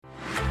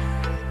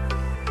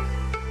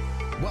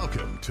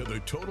Welcome to the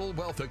Total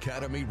Wealth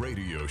Academy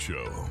radio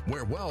show,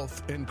 where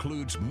wealth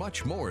includes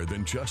much more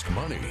than just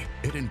money.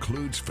 It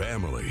includes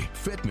family,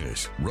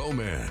 fitness,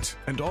 romance,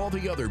 and all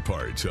the other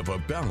parts of a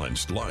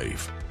balanced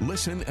life.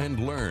 Listen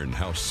and learn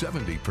how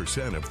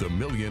 70% of the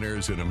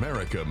millionaires in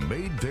America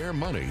made their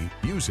money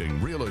using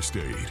real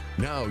estate.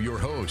 Now your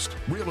host,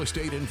 real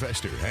estate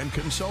investor and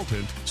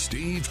consultant,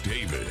 Steve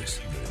Davis.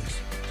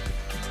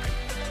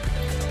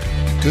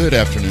 Good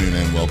afternoon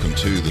and welcome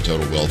to the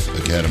Total Wealth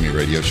Academy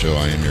radio show.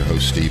 I am your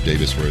host, Steve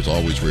Davis, where as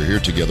always, we're here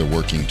together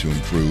working to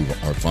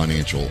improve our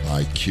financial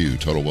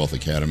IQ. Total Wealth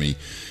Academy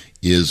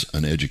is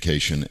an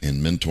education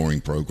and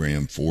mentoring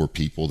program for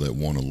people that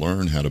want to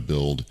learn how to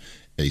build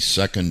a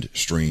second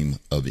stream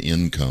of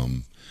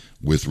income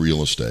with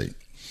real estate.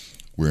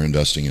 We're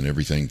investing in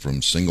everything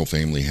from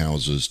single-family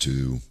houses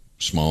to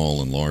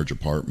small and large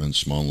apartments,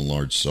 small and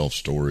large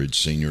self-storage,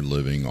 senior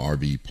living,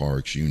 RV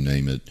parks, you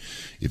name it.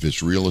 If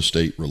it's real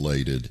estate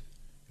related,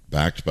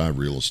 backed by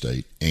real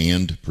estate,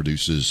 and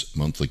produces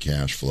monthly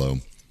cash flow,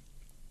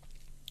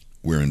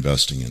 we're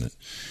investing in it.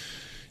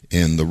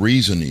 And the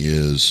reason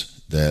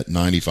is that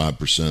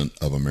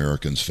 95% of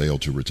Americans fail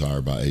to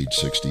retire by age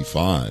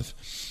 65.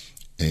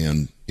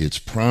 And it's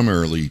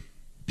primarily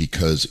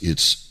because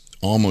it's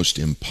almost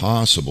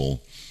impossible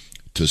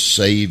to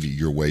save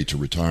your way to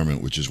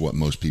retirement, which is what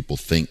most people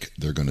think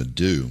they're going to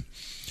do.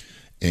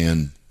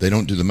 And they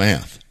don't do the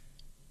math.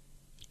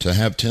 To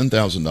have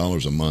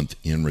 $10,000 a month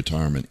in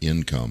retirement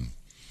income,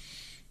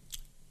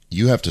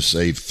 you have to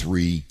save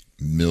 $3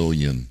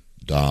 million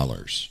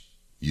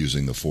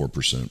using the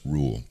 4%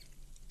 rule,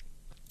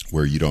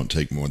 where you don't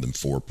take more than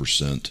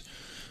 4%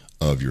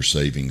 of your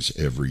savings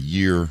every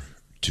year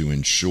to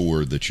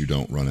ensure that you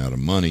don't run out of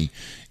money.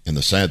 And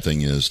the sad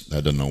thing is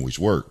that doesn't always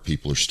work.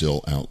 People are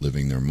still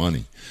outliving their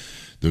money.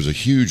 There's a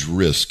huge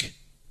risk.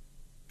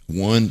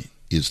 One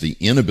is the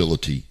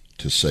inability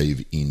to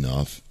save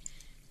enough.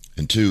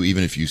 And two,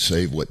 even if you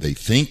save what they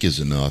think is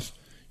enough,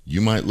 you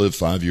might live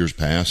 5 years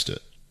past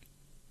it.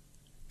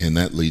 And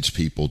that leads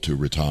people to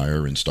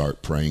retire and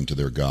start praying to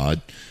their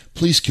God,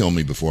 please kill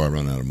me before I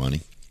run out of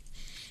money.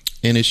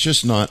 And it's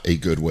just not a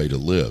good way to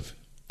live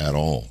at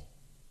all.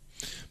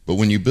 But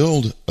when you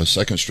build a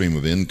second stream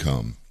of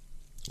income,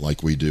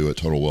 like we do at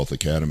Total Wealth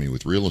Academy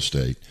with real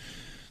estate,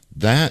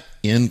 that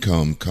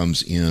income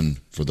comes in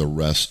for the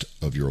rest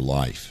of your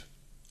life.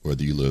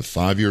 Whether you live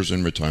 5 years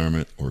in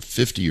retirement or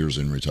 50 years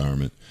in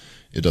retirement,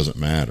 it doesn't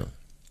matter.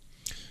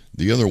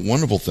 The other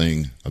wonderful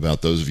thing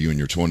about those of you in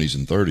your 20s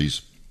and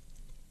 30s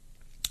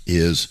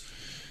is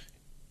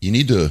you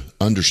need to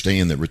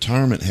understand that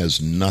retirement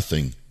has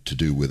nothing to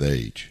do with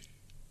age.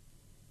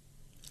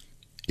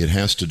 It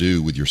has to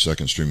do with your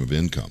second stream of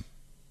income.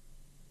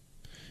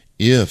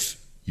 If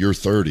you're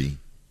 30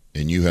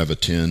 and you have a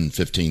 $10,000,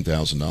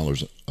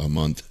 $15,000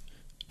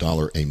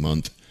 a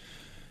month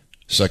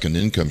second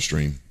income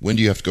stream, when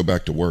do you have to go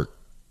back to work?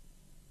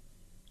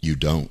 You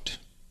don't.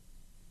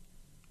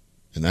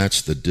 And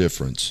that's the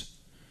difference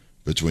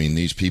between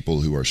these people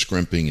who are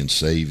scrimping and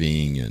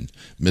saving and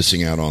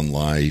missing out on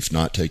life,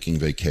 not taking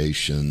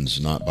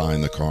vacations, not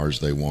buying the cars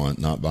they want,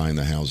 not buying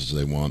the houses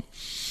they want,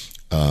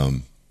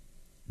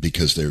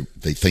 because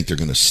they think they're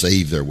going to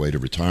save their way to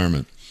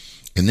retirement.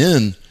 And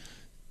then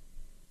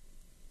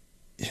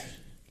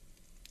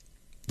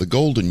the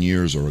golden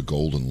years are a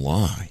golden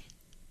lie.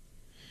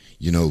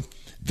 You know,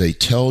 they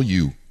tell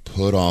you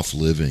put off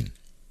living.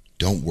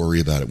 Don't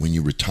worry about it. When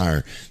you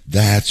retire,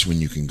 that's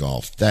when you can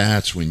golf.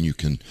 That's when you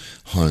can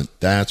hunt.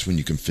 That's when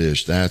you can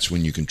fish. That's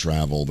when you can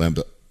travel.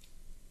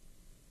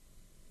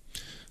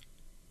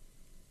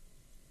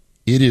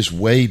 It is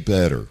way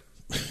better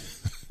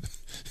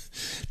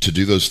to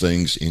do those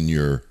things in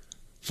your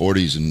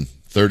 40s and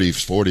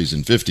 30s, 40s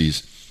and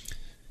 50s,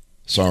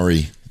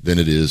 than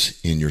it is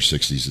in your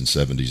 60s and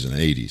 70s and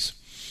 80s.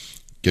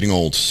 Getting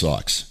old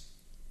sucks.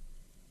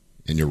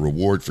 And your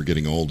reward for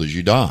getting old is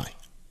you die.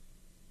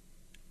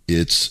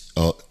 It's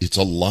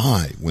a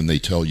lie when they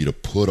tell you to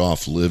put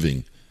off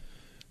living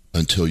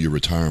until your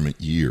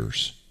retirement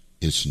years.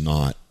 It's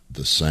not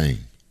the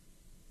same.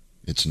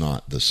 It's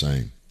not the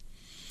same.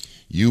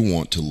 You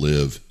want to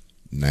live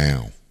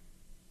now.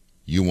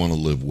 You want to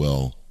live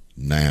well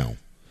now.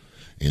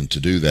 And to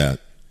do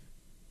that,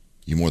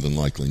 you more than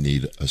likely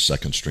need a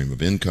second stream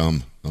of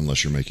income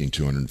unless you're making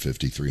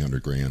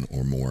 $250,000, $300,000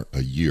 or more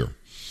a year.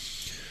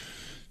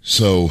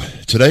 So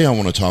today I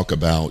want to talk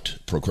about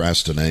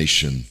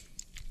procrastination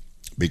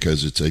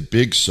because it's a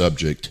big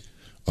subject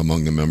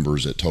among the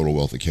members at Total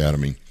Wealth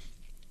Academy.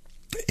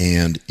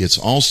 And it's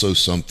also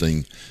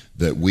something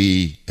that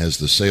we as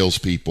the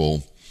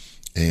salespeople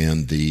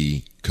and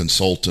the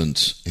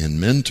consultants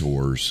and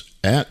mentors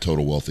at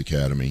Total Wealth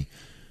Academy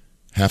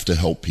have to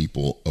help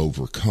people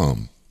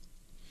overcome.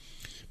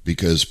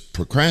 Because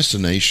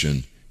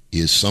procrastination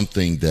is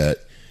something that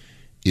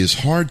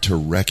is hard to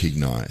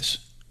recognize.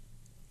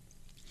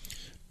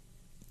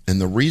 And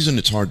the reason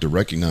it's hard to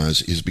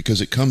recognize is because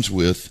it comes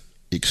with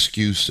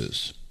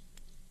excuses.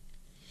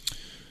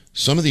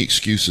 Some of the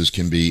excuses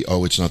can be,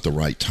 oh, it's not the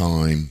right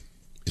time,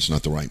 it's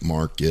not the right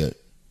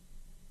market,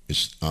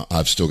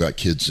 I've still got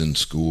kids in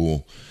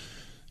school.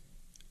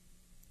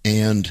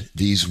 And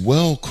these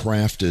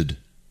well-crafted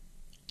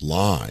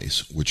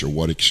lies, which are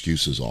what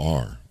excuses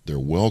are, they're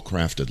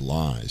well-crafted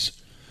lies,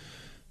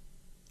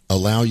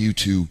 allow you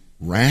to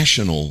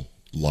rationalize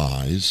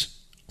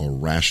or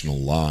rational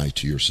lie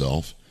to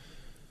yourself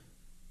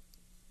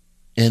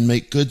and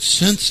make good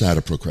sense out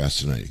of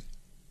procrastinating.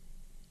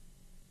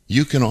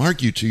 You can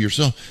argue to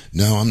yourself,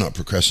 no, I'm not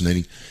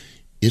procrastinating.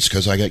 It's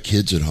because I got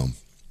kids at home.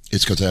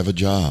 It's because I have a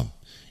job.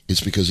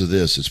 It's because of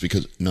this. It's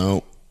because,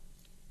 no,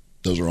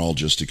 those are all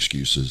just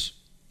excuses.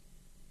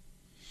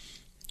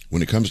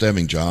 When it comes to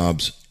having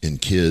jobs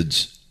and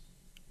kids,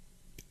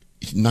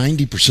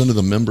 90% of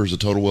the members of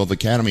Total Wealth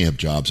Academy have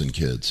jobs and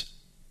kids.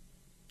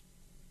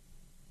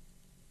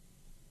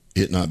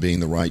 It not being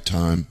the right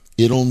time,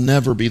 it'll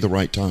never be the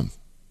right time.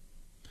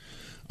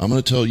 I'm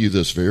going to tell you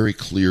this very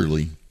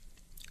clearly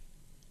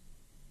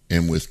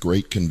and with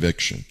great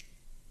conviction.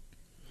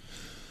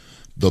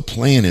 The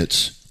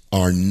planets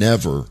are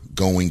never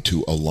going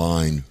to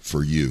align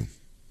for you.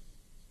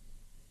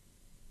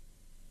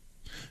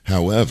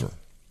 However,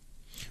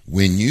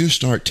 when you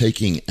start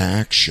taking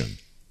action,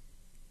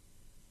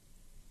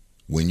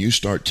 when you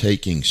start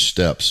taking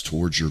steps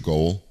towards your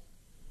goal,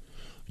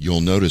 you'll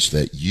notice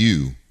that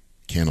you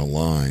can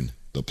align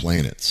the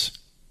planets.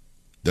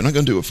 They're not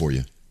going to do it for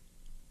you.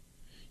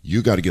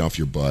 You got to get off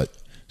your butt,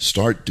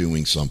 start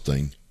doing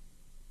something,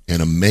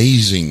 and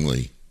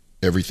amazingly,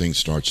 everything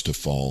starts to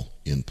fall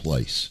in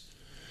place.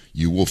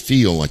 You will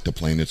feel like the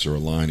planets are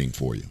aligning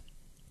for you,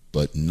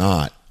 but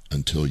not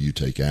until you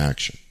take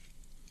action.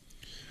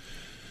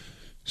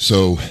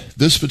 So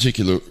this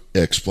particular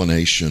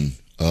explanation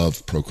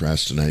of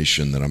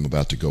procrastination that I'm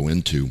about to go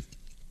into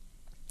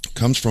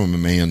comes from a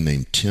man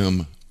named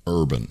Tim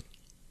Urban.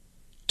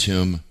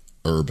 Tim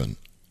Urban.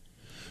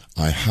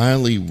 I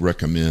highly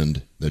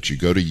recommend that you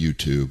go to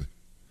YouTube,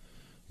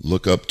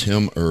 look up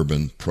Tim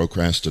Urban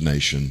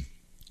Procrastination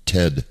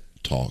TED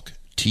Talk,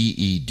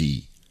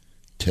 TED,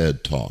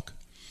 TED Talk.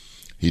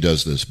 He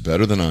does this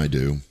better than I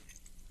do,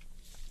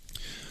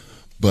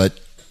 but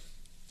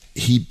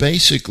he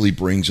basically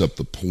brings up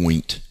the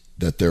point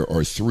that there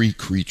are three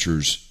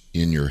creatures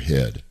in your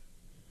head.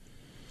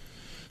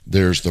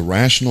 There's the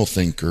rational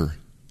thinker,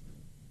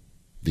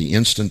 the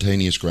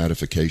instantaneous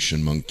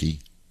gratification monkey,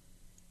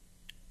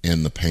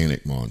 and the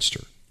panic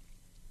monster.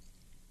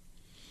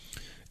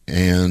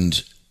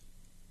 And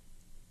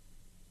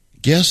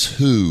guess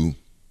who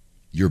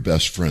your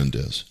best friend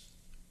is?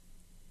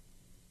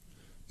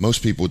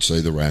 Most people would say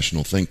the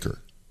rational thinker.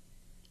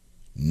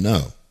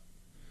 No.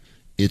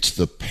 It's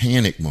the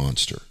panic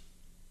monster.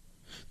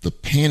 The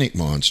panic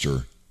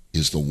monster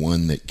is the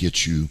one that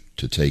gets you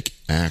to take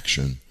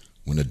action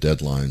when a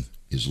deadline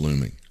is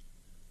looming.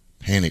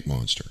 Panic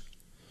monster.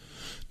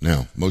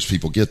 Now, most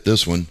people get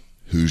this one.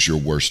 Who's your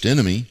worst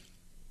enemy?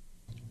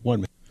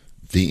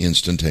 The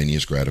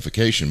instantaneous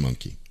gratification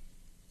monkey.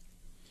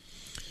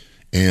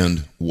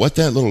 And what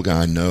that little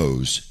guy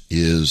knows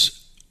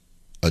is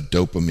a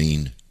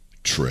dopamine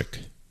trick.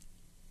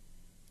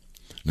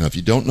 Now, if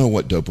you don't know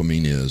what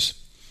dopamine is,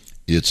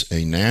 it's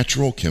a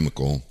natural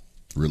chemical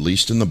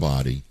released in the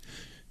body.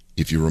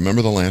 If you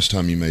remember the last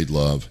time you made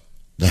love,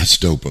 that's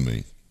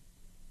dopamine.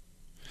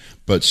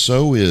 But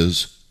so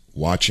is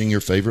watching your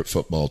favorite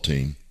football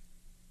team.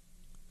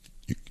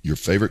 Your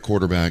favorite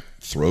quarterback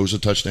throws a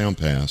touchdown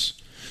pass,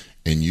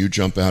 and you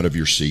jump out of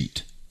your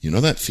seat. You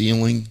know that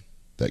feeling,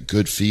 that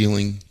good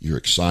feeling? You're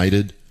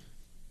excited.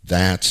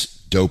 That's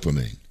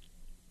dopamine.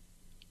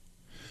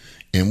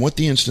 And what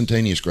the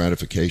instantaneous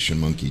gratification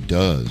monkey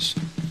does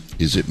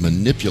is it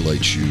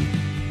manipulates you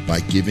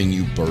by giving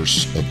you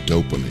bursts of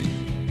dopamine.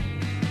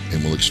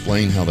 And we'll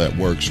explain how that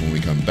works when we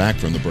come back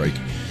from the break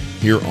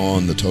here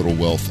on the Total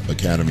Wealth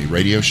Academy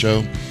radio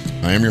show.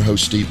 I am your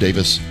host, Steve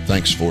Davis.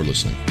 Thanks for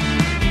listening.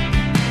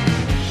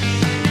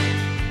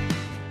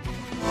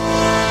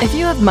 If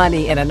you have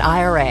money in an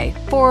IRA,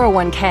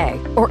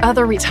 401k, or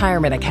other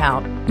retirement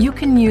account, you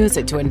can use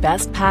it to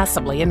invest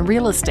passively in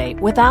real estate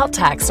without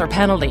tax or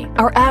penalty.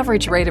 Our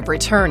average rate of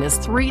return is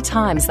 3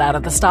 times that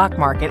of the stock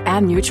market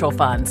and mutual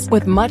funds,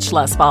 with much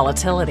less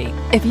volatility.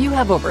 If you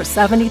have over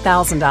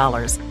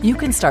 $70,000, you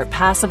can start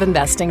passive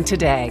investing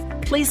today.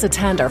 Please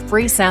attend our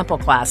free sample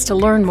class to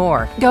learn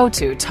more. Go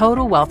to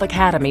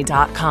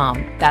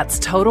TotalWealthAcademy.com. That's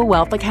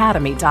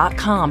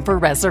TotalWealthAcademy.com for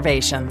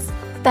reservations.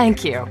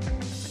 Thank you.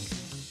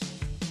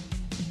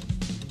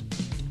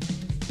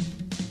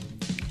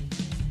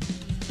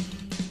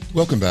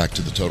 Welcome back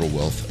to the Total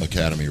Wealth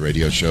Academy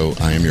radio show.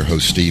 I am your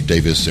host, Steve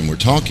Davis, and we're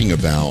talking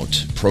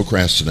about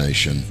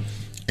procrastination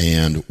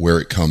and where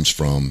it comes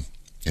from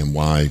and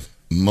why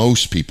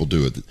most people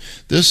do it.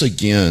 This,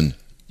 again,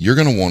 you're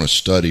going to want to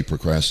study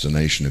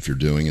procrastination if you're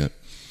doing it.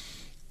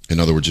 In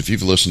other words, if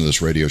you've listened to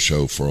this radio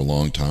show for a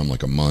long time,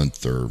 like a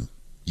month or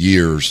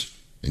years,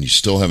 and you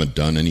still haven't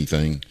done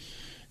anything,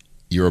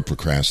 you're a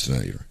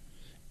procrastinator.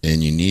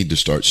 And you need to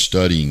start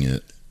studying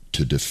it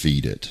to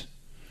defeat it.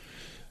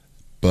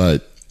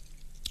 But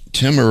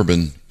Tim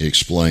Urban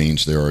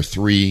explains there are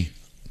 3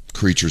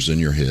 creatures in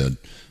your head.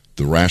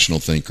 the rational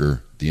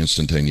thinker, the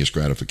instantaneous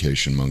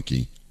gratification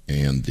monkey,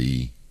 and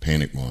the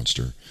panic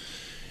monster.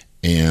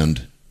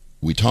 And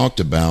we talked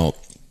about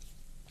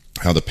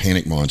how the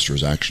panic monster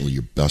is actually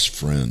your best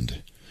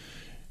friend.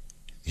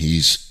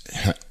 He's,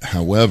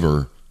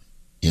 however,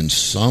 in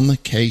some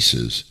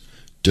cases,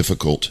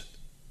 difficult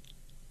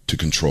to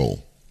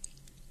control,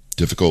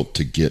 difficult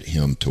to get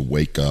him to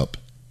wake up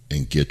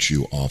and get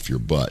you off your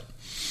butt.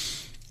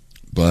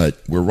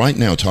 But we're right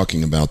now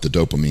talking about the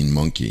dopamine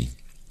monkey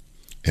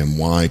and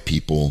why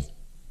people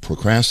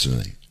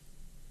procrastinate.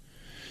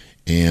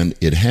 And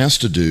it has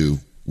to do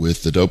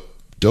with the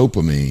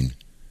dopamine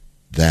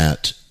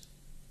that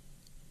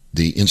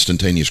the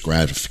instantaneous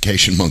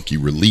gratification monkey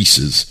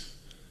releases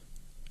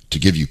to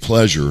give you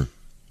pleasure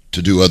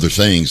to do other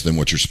things than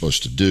what you're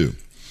supposed to do.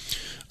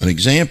 An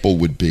example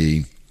would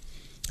be,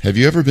 have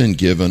you ever been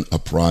given a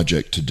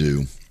project to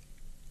do?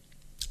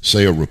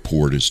 Say a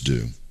report is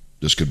due.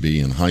 This could be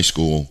in high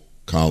school,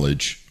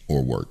 college,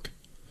 or work.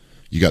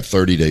 You got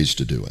 30 days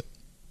to do it.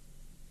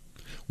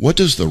 What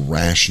does the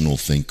rational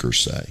thinker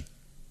say?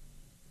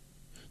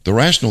 The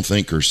rational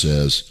thinker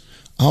says,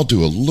 I'll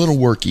do a little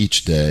work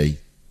each day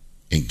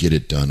and get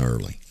it done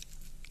early.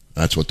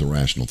 That's what the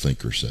rational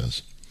thinker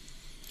says.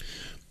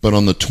 But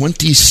on the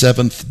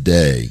 27th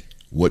day,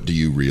 what do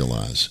you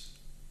realize?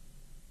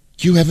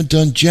 You haven't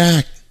done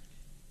jack.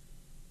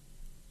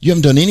 You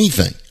haven't done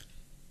anything.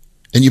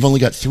 And you've only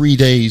got 3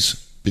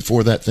 days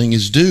before that thing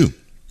is due.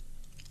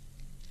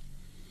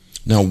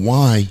 Now,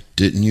 why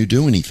didn't you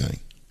do anything?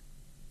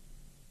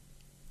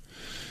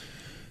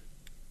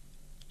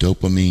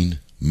 Dopamine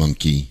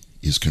monkey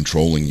is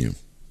controlling you.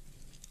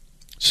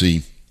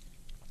 See,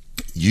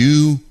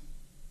 you,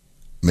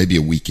 maybe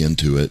a week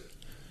into it,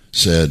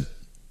 said,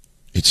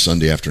 it's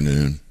Sunday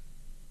afternoon.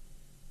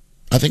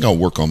 I think I'll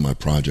work on my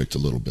project a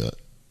little bit.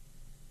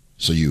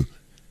 So you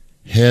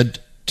head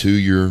to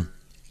your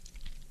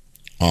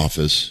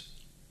office,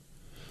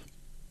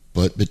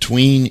 but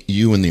between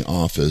you and the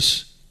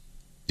office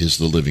is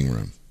the living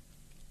room.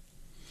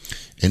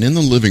 And in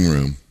the living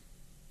room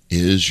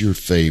is your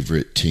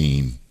favorite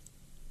team,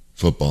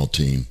 football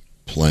team,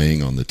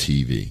 playing on the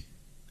TV.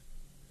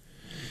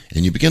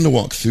 And you begin to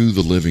walk through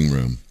the living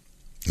room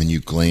and you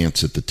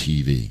glance at the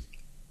TV.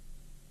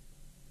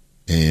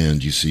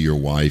 And you see your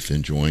wife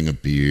enjoying a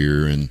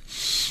beer and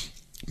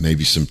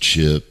maybe some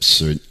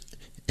chips.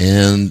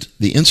 And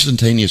the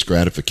instantaneous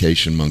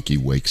gratification monkey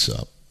wakes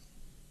up.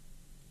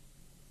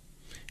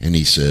 And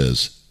he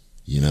says,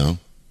 you know,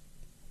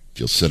 if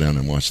you'll sit down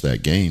and watch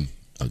that game,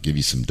 I'll give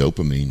you some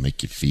dopamine,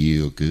 make you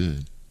feel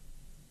good.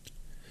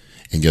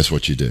 And guess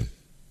what you do?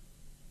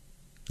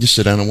 You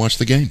sit down and watch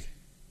the game.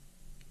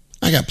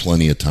 I got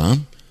plenty of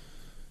time.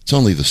 It's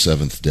only the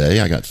 7th day.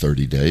 I got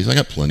 30 days. I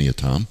got plenty of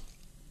time.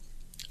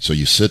 So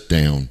you sit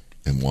down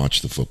and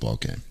watch the football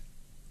game.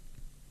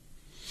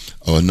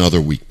 Oh,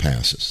 another week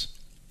passes.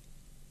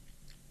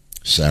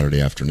 Saturday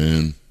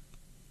afternoon,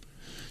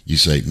 you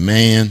say,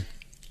 man,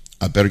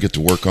 I better get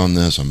to work on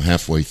this. I'm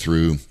halfway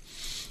through.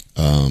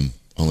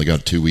 Only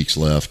got 2 weeks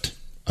left.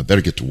 I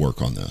better get to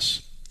work on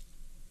this.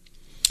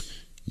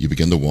 You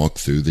begin to walk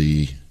through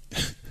the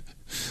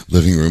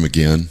living room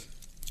again,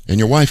 and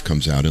your wife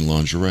comes out in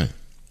lingerie.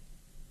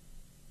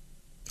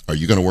 Are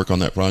you going to work on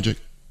that project?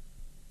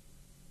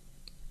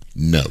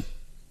 No.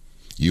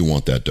 You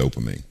want that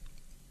dopamine.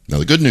 Now,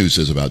 the good news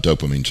is about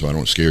dopamine, so I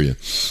don't scare you.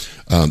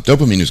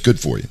 Dopamine is good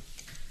for you.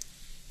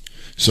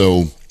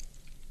 So,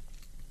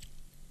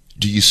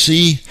 do you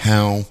see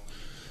how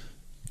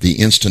the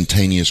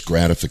instantaneous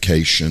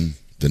gratification,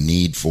 the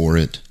need for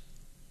it,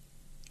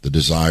 the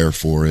desire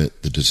for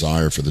it, the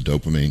desire for the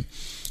dopamine,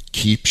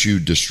 keeps you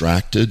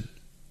distracted?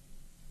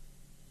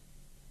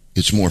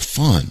 It's more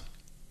fun.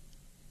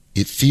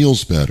 It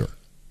feels better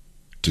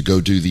to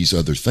go do these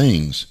other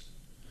things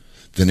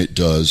than it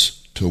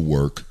does to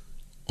work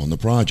on the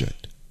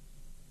project.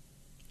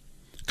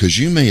 Because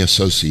you may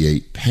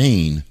associate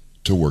pain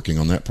to working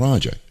on that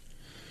project.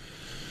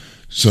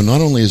 So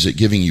not only is it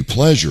giving you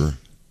pleasure,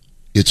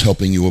 it's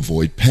helping you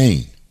avoid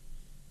pain.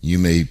 You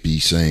may be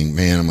saying,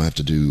 man, I'm going to have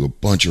to do a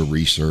bunch of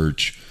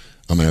research.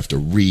 I'm going to have to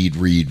read,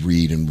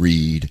 and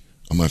read.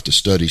 I'm going to have to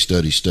study.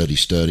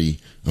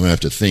 I'm going to have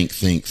to think.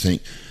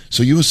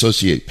 So you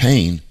associate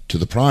pain to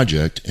the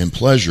project and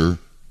pleasure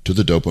to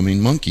the dopamine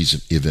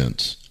monkeys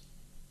events.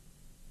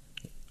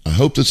 I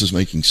hope this is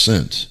making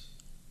sense.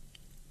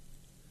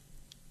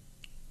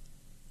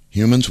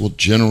 Humans will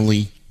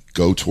generally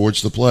go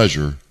towards the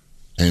pleasure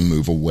and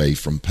move away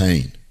from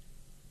pain.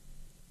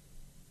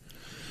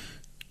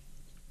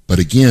 But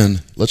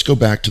again, let's go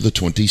back to the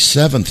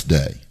 27th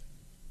day.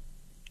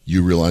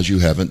 You realize you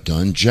haven't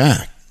done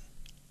jack.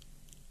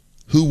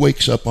 Who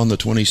wakes up on the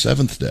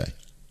 27th day?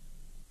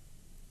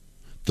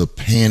 The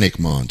panic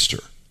monster.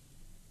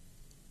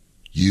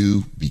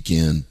 You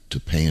begin to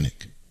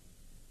panic.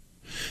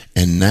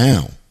 And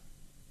now,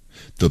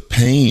 the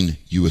pain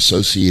you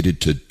associated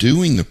to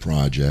doing the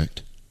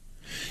project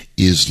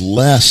is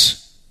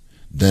less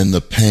than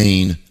the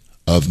pain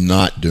of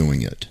not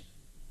doing it.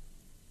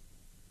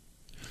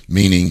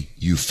 Meaning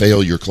you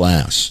fail your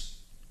class,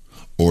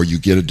 or you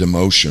get a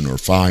demotion or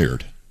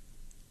fired.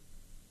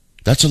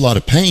 That's a lot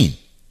of pain.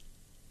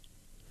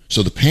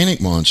 So the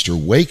panic monster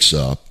wakes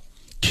up,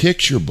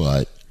 kicks your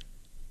butt,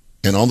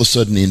 and all of a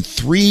sudden in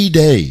 3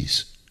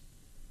 days,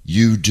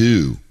 you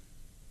do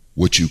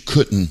what you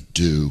couldn't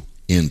do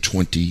in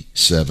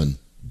 27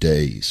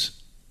 days.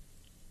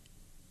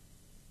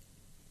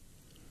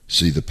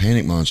 See, the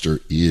panic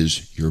monster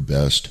is your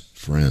best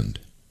friend.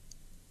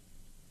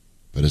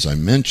 But as I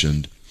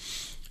mentioned,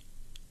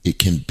 it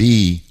can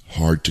be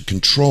hard to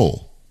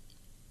control.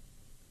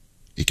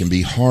 It can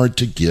be hard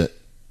to get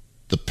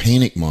the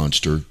panic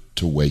monster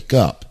to wake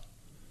up.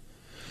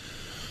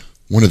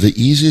 One of the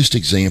easiest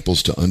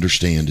examples to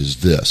understand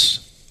is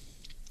this.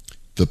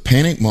 The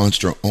panic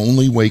monster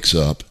only wakes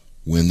up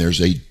when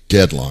there's a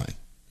deadline.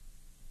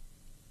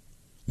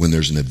 When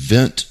there's an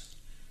event,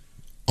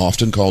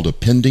 often called a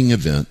pending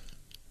event,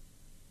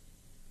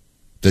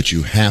 that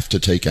you have to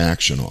take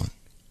action on,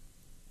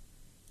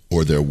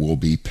 or there will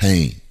be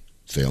pain,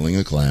 failing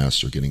a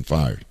class or getting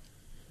fired.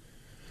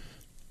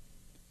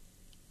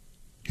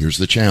 Here's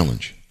the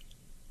challenge.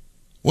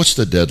 What's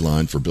the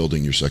deadline for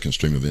building your second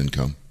stream of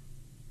income?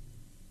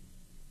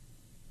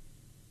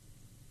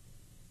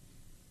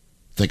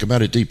 Think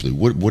about it deeply.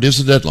 What is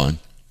the deadline?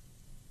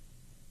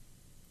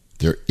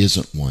 There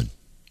isn't one.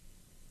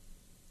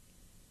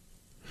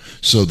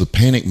 So the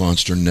panic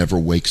monster never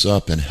wakes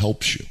up and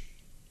helps you.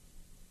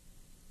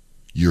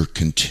 You're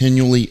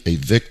continually a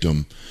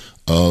victim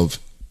of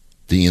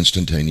the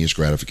instantaneous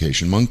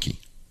gratification monkey.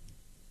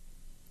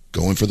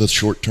 Going for the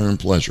short-term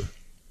pleasure,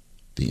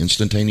 the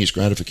instantaneous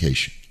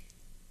gratification,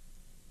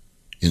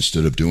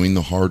 instead of doing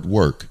the hard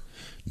work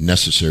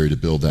necessary to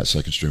build that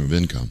second stream of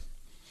income.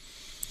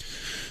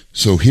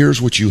 So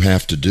here's what you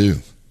have to do.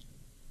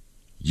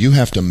 You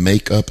have to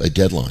make up a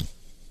deadline.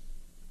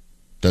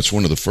 That's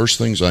one of the first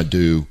things I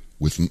do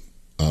with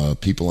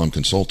people I'm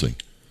consulting.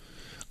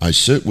 I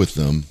sit with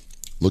them,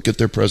 look at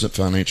their present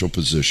financial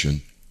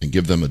position, and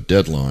give them a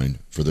deadline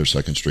for their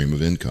second stream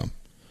of income.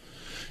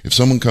 If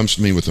someone comes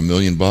to me with $1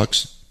 million,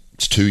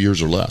 it's 2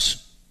 years or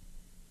less.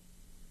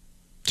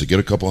 To get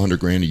a couple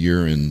 $100,000 a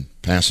year in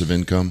passive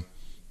income,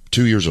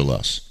 2 years or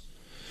less.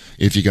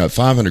 If you got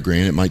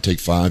 $500,000, it might take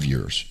 5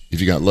 years. If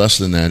you got less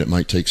than that, it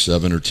might take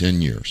 7 or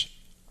 10 years.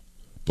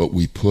 But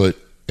we put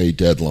a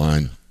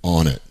deadline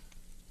on it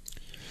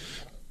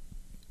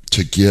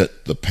to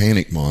get the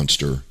panic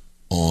monster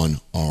on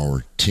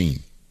our team.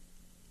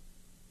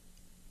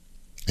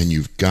 And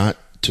you've got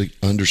to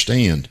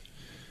understand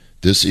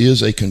this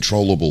is a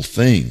controllable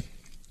thing,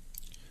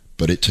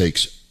 but it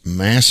takes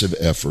massive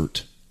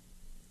effort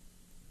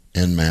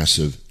and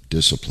massive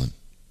discipline.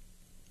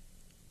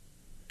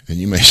 And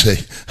you may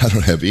say, I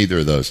don't have either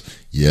of those.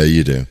 Yeah,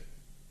 you do.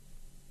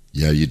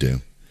 Yeah, you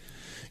do.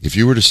 If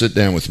you were to sit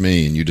down with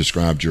me and you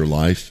described your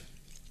life,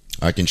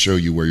 I can show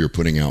you where you're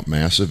putting out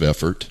massive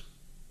effort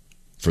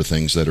for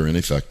things that are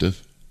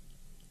ineffective.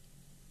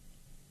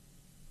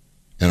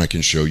 And I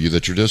can show you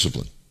that you're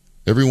disciplined.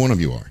 Every one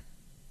of you are.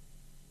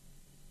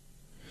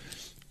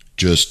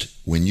 Just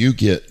when you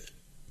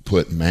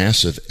put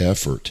massive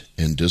effort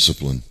and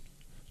discipline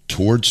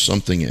towards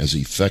something as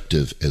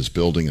effective as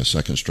building a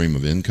second stream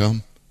of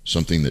income,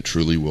 something that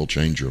truly will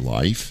change your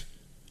life,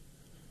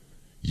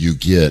 you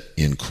get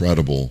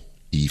incredible,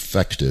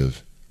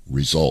 effective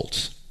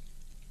results.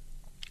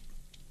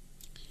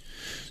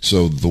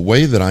 So the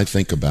way that I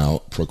think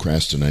about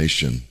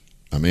procrastination,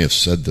 I may have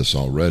said this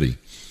already,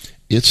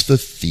 it's the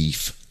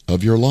thief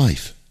of your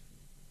life.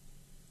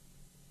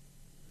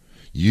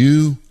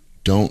 You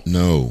don't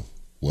know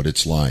what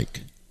it's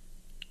like,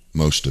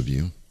 most of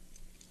you,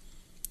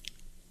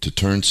 to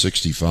turn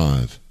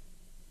 65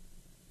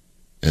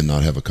 and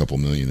not have a couple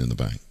million in the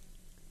bank.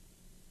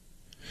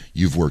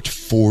 You've worked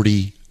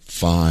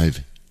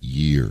 45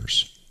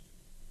 years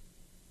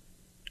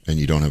and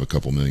you don't have a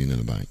couple million in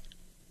the bank.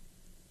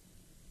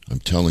 I'm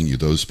telling you,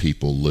 those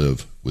people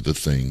live with a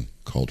thing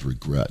called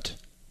regret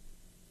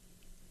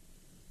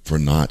for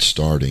not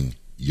starting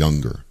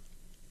younger.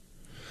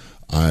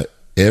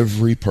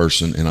 Every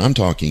person, and I'm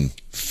talking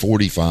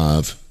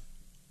 45,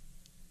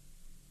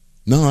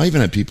 no, I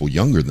even had people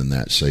younger than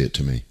that say it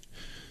to me.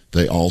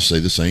 They all say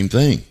the same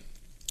thing.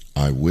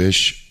 I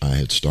wish I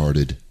had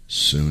started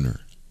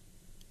sooner.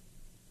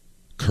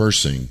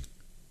 Cursing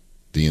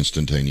the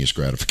instantaneous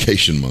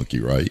gratification monkey,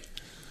 right?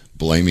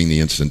 Blaming the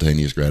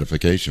instantaneous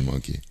gratification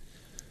monkey.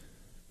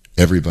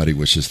 Everybody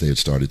wishes they had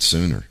started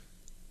sooner.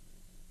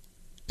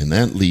 And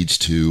that leads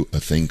to a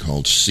thing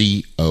called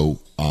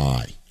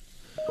COI.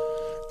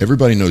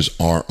 Everybody knows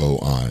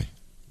ROI,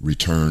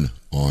 return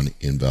on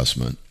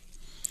investment.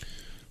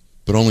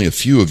 But only a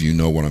few of you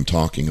know what I'm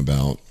talking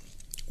about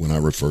when I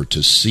refer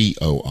to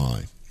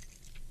COI.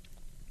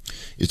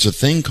 It's a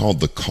thing called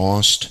the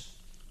cost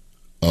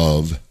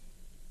of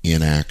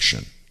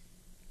inaction.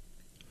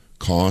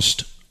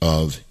 Cost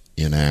of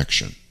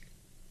inaction.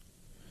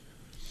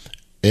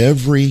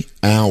 Every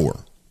hour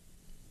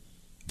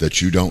that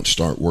you don't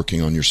start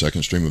working on your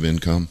second stream of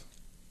income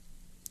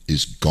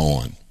is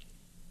gone.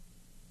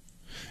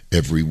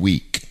 Every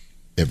week,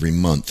 every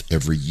month,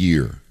 every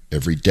year,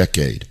 every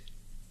decade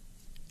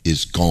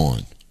is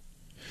gone.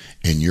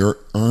 And your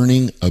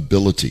earning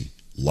ability,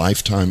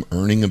 lifetime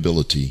earning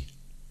ability,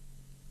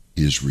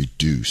 is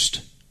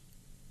reduced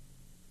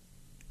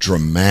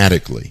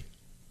dramatically.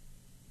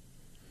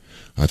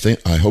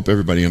 I hope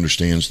everybody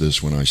understands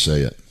this when I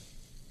say it.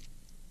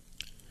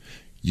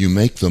 You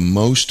make the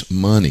most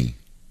money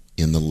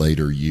in the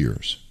later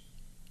years.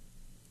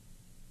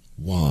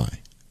 Why?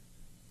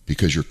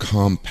 Because you're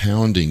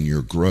compounding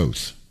your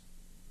growth.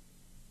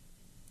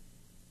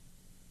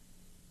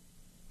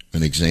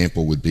 An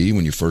example would be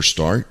when you first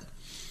start,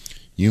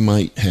 you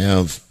might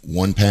have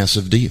one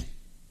passive deal.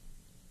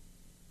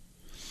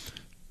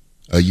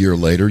 A year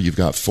later, you've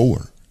got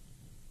 4.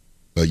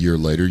 A year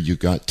later, you've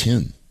got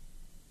 10.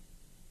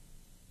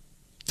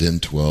 Then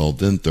 12,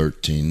 then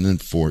 13, then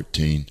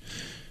 14.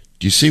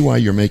 Do you see why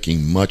you're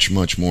making much,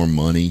 much more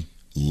money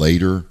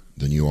later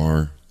than you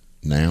are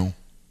now?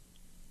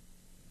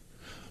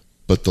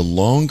 But the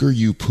longer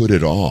you put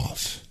it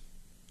off,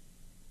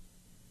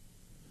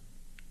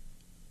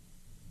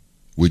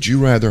 would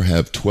you rather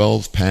have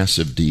 12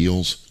 passive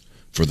deals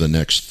for the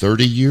next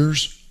 30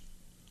 years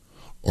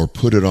or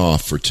put it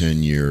off for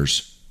 10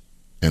 years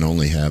and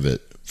only have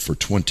it for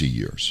 20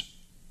 years?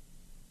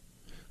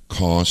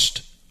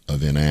 Cost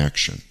of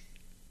inaction.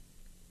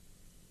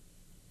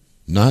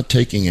 Not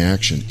taking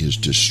action is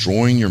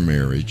destroying your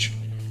marriage.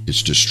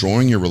 It's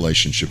destroying your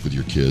relationship with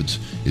your kids.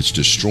 It's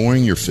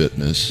destroying your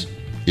fitness.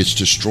 It's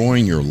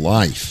destroying your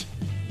life.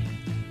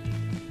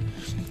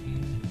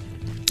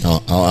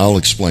 I'll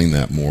explain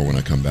that more when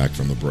I come back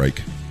from the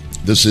break.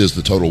 This is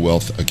the Total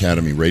Wealth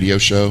Academy radio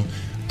show.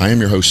 I am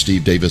your host,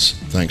 Steve Davis.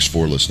 Thanks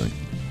for listening.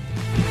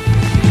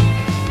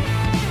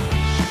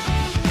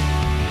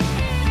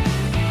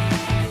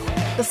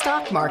 The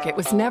stock market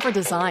was never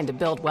designed to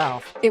build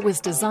wealth. It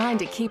was designed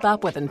to keep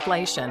up with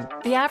inflation.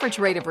 The average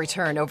rate of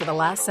return over the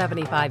last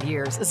 75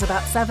 years is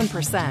about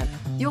 7%.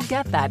 You'll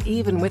get that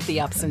even with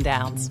the ups and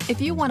downs. If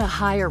you want a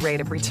higher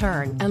rate of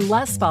return and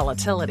less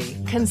volatility,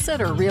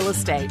 consider real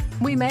estate.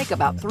 We make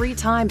about 3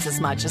 times as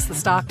much as the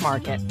stock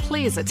market.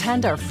 Please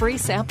attend our free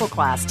sample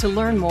class to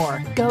learn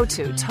more. Go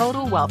to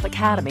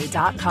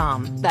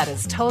TotalWealthAcademy.com. That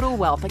is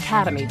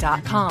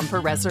TotalWealthAcademy.com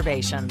for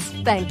reservations.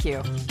 Thank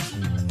you.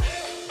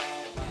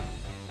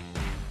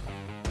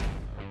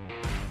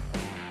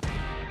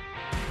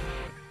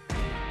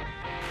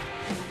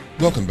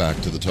 Welcome back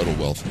to the Total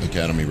Wealth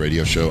Academy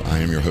radio show. I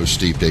am your host,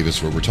 Steve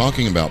Davis, where we're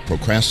talking about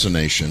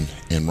procrastination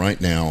and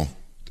right now,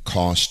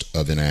 cost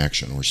of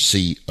inaction, or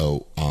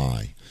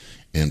COI.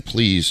 And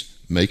please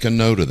make a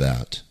note of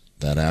that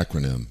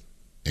acronym,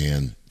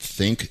 and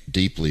think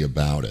deeply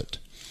about it.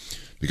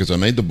 Because I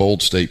made the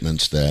bold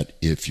statements that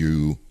if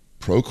you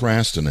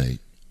procrastinate,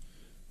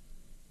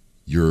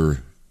 you're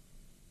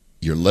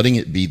letting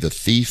it be the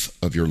thief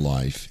of your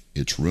life.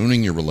 It's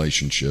ruining your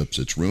relationships.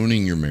 It's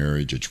ruining your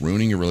marriage. It's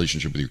ruining your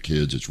relationship with your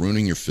kids. It's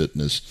ruining your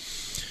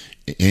fitness.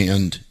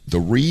 And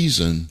the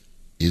reason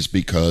is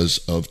because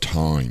of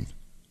time.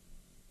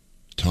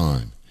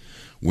 Time.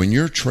 When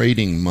you're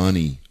trading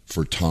money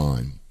for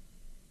time,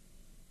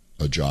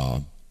 a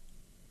job,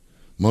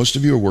 most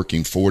of you are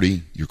working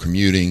 40, you're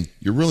commuting,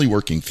 you're really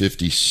working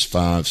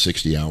 55,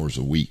 60 hours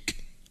a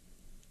week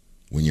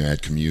when you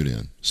add commute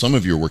in. Some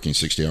of you are working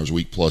 60 hours a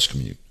week plus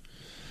commute.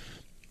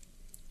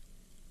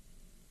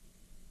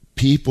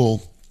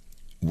 People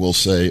will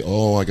say,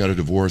 oh, I got a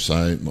divorce,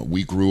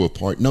 we grew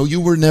apart. No, you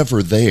were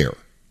never there.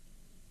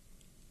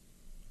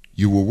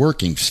 You were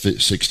working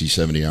 60,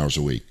 70 hours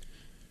a week.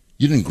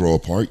 You didn't grow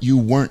apart. You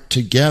weren't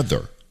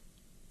together.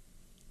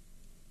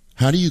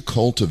 How do you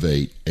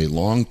cultivate a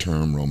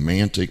long-term,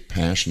 romantic,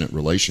 passionate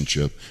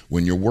relationship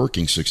when you're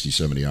working 60,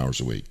 70 hours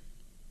a week?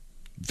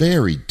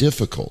 Very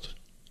difficult.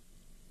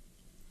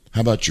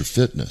 How about your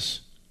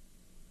fitness?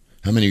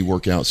 How many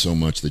work out so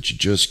much that you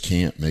just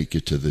can't make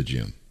it to the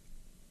gym?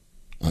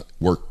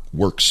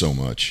 Work so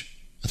much.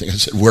 I think I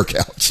said work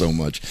out so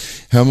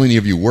much. How many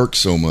of you work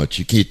so much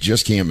you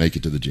just can't make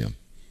it to the gym?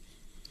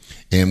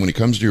 And when it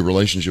comes to your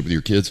relationship with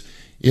your kids,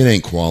 it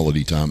ain't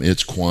quality time.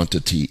 It's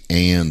quantity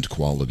and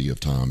quality of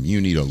time. You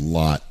need a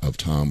lot of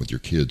time with your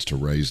kids to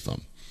raise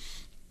them.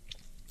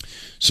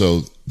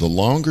 So the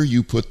longer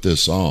you put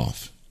this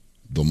off,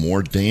 the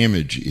more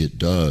damage it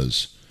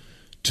does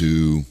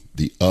to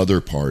the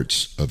other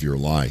parts of your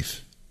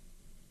life.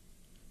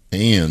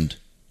 And,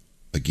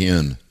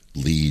 again,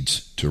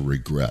 leads to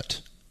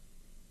regret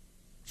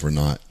for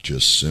not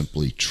just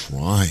simply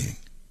trying.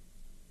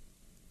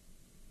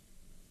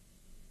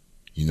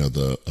 You know,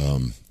 the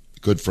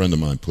good friend of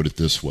mine put it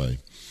this way.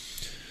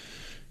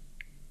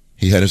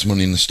 He had his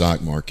money in the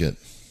stock market,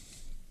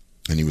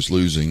 and he was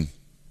losing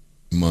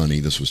money.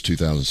 This was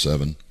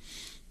 2007.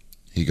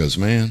 He goes,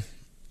 man,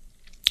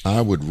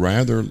 I would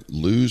rather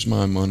lose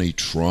my money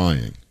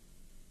trying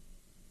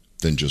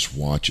than just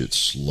watch it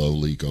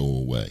slowly go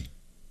away,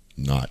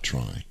 not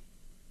trying.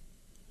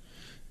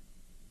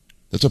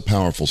 That's a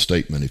powerful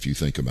statement if you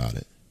think about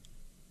it.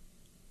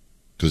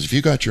 Because if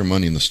you got your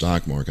money in the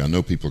stock market, I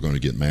know people are going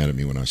to get mad at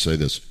me when I say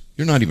this,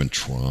 you're not even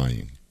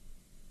trying.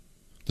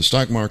 The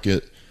stock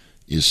market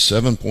is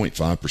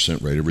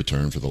 7.5% rate of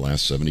return for the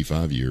last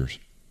 75 years.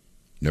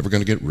 Never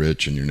going to get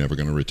rich, and you're never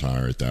going to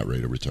retire at that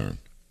rate of return.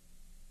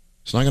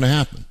 It's not going to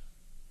happen.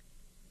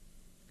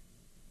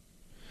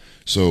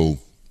 So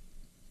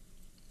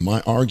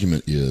my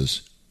argument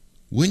is,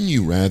 wouldn't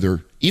you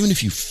rather, even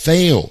if you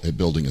fail at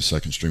building a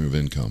second stream of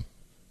income,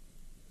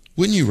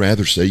 wouldn't you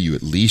rather say you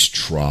at least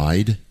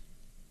tried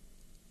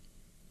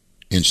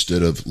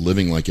instead of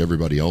living like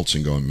everybody else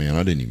and going, man,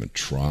 I didn't even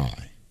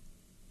try.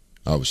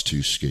 I was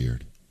too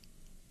scared.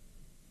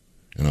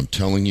 And I'm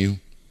telling you,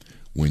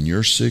 when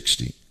you're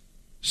 60,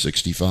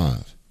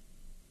 65,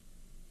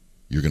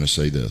 you're going to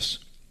say this: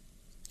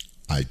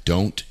 I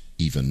don't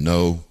even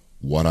know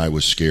what I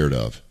was scared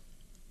of.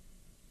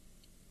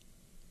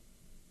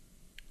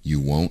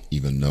 You won't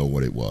even know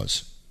what it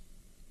was.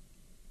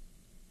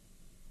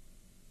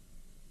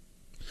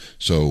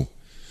 So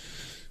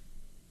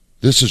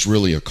this is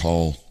really a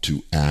call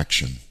to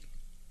action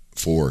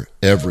for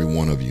every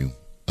one of you,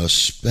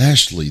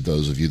 especially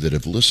those of you that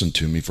have listened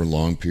to me for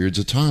long periods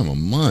of time, a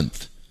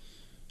month,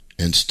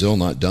 and still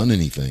not done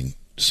anything.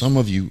 Some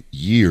of you,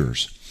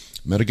 years.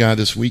 Met a guy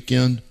this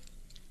weekend,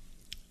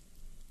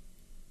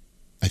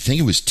 I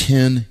think it was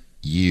 10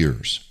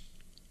 years.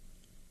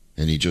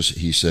 And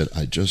he said,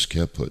 I just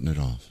kept putting it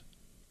off.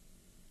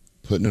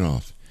 Putting it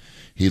off.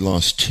 He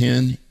lost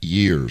 10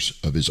 years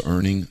of his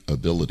earning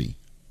ability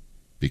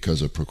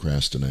because of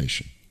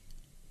procrastination.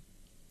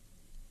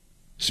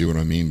 See what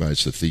I mean by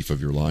it's the thief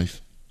of your life?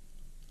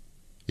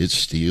 It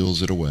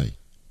steals it away,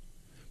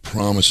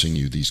 promising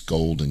you these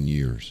golden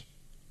years.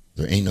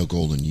 There ain't no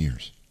golden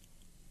years.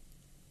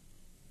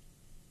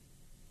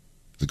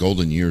 The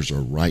golden years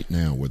are right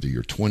now, whether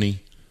you're 20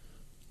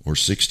 or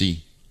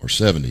 60 or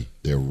 70,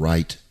 they're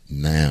right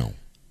now.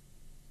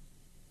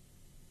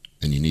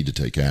 And you need to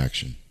take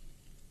action.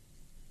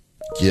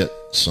 Get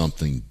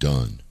something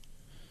done.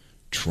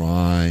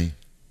 Try.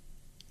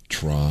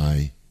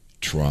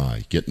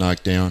 Get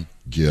knocked down,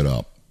 get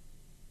up.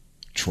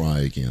 Try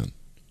again.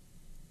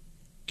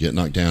 Get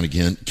knocked down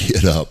again,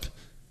 get up,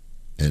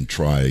 and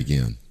try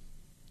again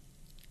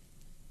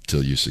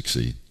till you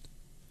succeed.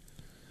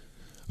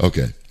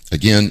 Okay.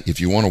 Again,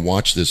 if you want to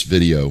watch this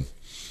video,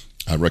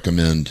 I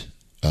recommend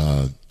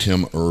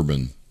Tim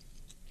Urban.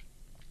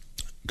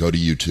 Go to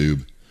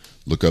YouTube,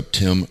 look up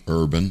Tim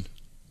Urban,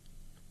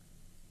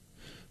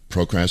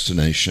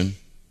 Procrastination,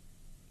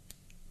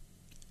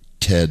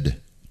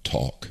 TED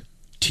Talk,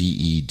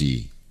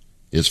 TED.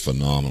 It's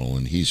phenomenal,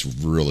 and he's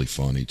really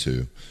funny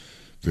too.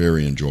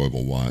 Very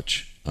enjoyable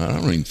watch. I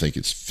don't even think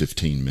it's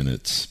 15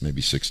 minutes,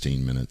 maybe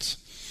 16 minutes.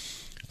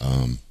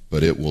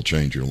 But it will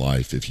change your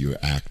life if you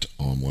act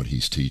on what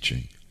he's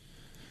teaching.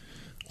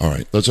 All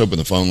right, let's open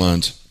the phone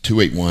lines.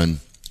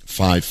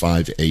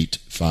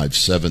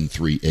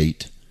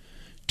 281-558-5738.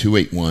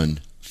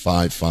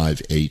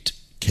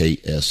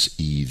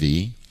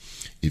 281-558-KSEV.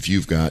 If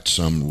you've got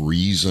some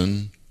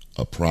reason,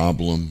 a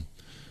problem,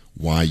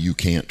 why you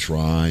can't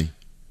try,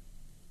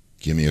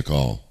 give me a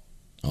call.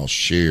 I'll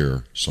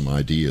share some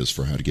ideas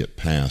for how to get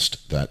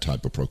past that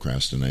type of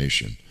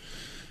procrastination.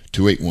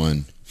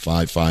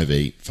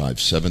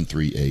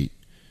 281-558-5738,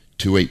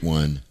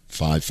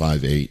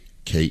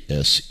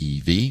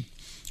 281-558-KSEV,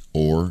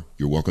 or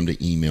you're welcome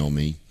to email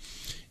me.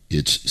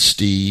 It's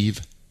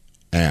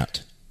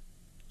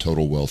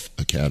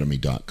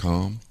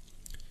steve@totalwealthacademy.com,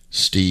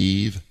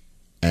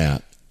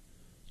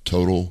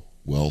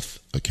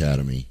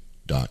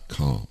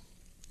 steve@totalwealthacademy.com.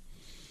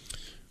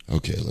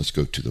 Okay, let's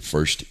go to the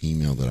first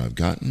email that I've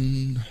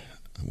gotten.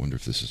 I wonder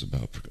if this is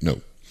about...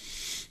 No.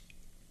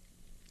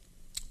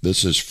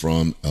 This is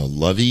from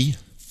Lovey,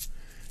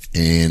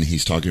 and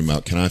he's talking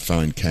about, can I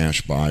find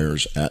cash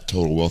buyers at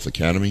Total Wealth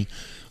Academy?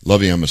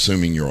 Lovey, I'm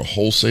assuming you're a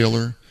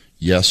wholesaler.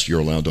 Yes,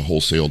 you're allowed to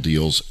wholesale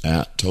deals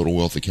at Total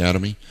Wealth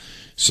Academy.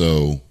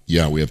 So,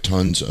 yeah, we have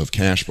tons of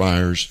cash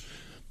buyers,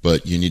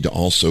 but you need to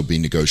also be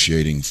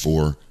negotiating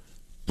for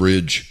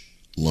bridge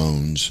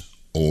loans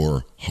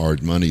or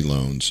hard money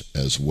loans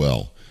as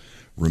well.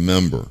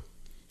 Remember,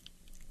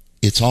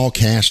 it's all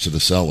cash to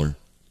the seller.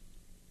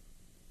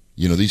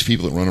 You know, these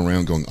people that run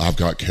around going, I've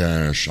got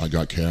cash, I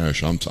got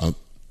cash.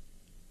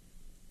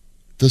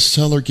 The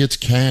seller gets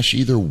cash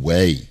either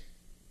way.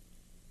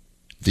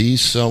 These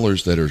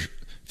sellers that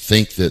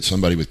think that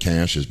somebody with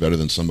cash is better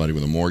than somebody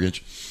with a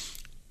mortgage,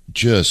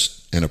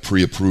 and a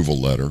pre-approval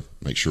letter,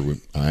 make sure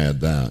I add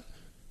that,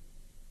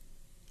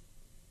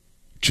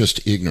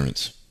 just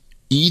ignorance.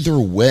 Either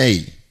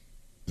way,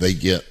 they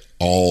get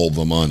all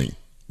the money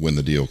when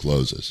the deal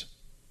closes.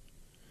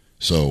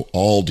 So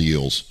all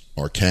deals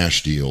are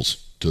cash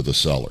deals to the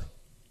seller.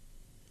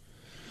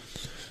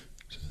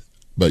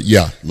 But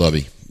yeah,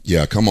 Lovey,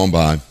 yeah, come on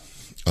by.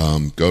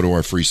 Go to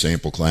our free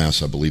sample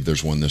class. I believe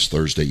there's one this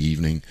Thursday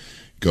evening.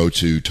 Go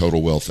to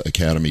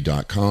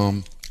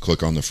TotalWealthAcademy.com,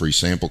 click on the free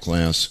sample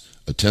class,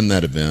 attend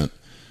that event,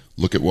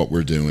 look at what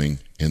we're doing,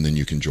 and then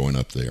you can join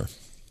up there.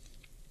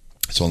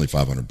 It's only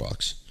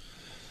 $500.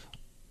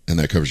 And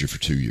that covers you for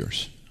 2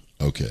 years.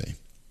 Okay.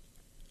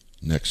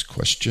 Next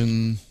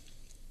question.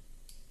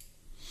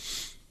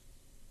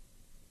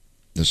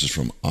 This is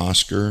from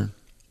Oscar.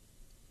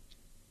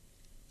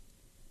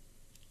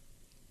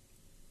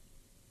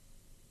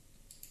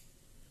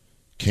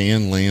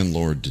 can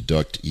landlord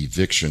deduct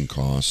eviction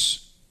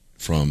costs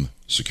from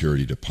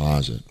security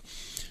deposit?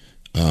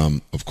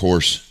 Of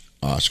course,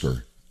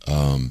 Oscar,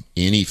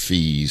 any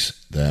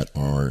fees that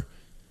are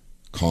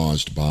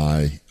caused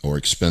by, or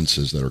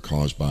expenses that are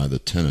caused by the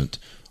tenant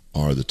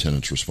are the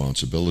tenant's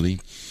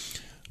responsibility.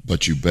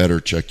 But you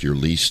better check your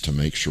lease to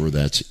make sure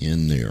that's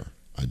in there.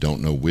 I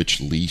don't know which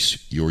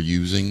lease you're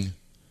using.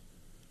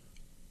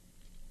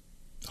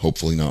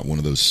 Hopefully not one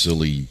of those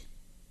silly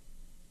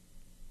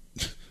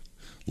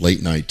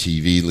late night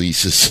TV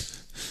leases.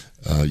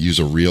 Use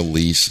a real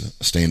lease,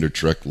 a standard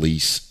Trek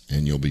lease,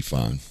 and you'll be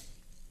fine.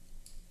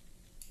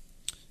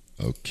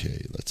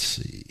 Okay, let's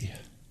see.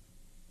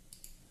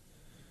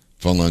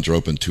 Phone lines are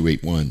open,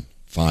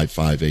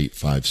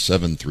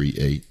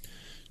 281-558-5738,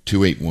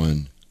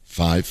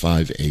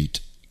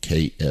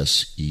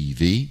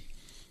 281-558-KSEV,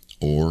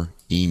 or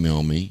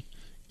email me.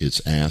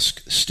 It's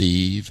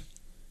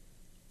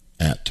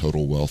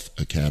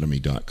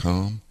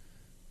asksteve@totalwealthacademy.com.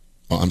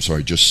 Oh, I'm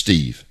sorry, just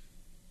Steve.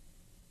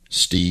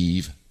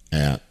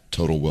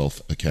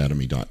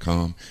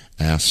 Steve@totalwealthacademy.com.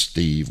 Ask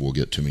Steve will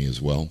get to me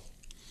as well.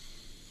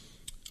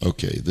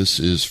 Okay, this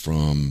is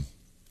from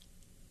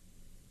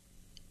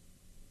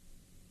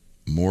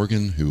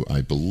Morgan, who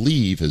I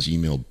believe has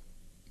emailed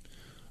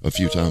a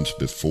few times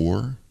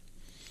before,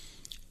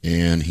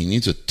 and he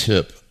needs a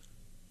tip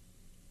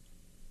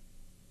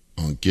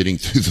on getting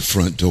through the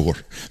front door.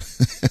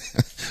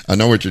 I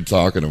know what you're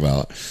talking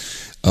about.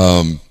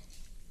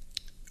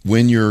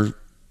 When you're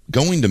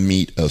going to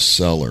meet a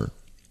seller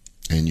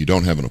and you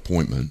don't have an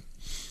appointment,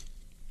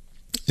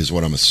 is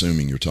what I'm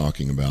assuming you're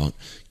talking about,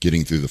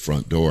 getting through the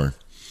front door.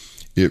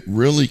 It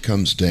really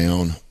comes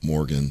down,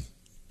 Morgan,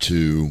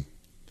 to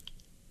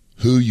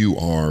who you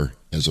are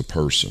as a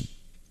person.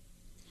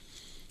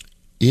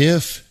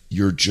 If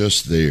you're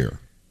just there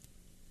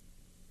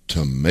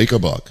to make a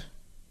buck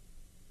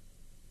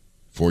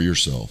for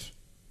yourself,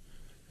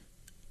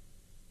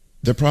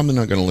 they're probably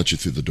not going to let you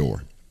through the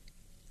door.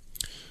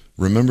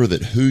 Remember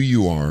that who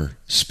you are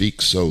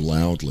speaks so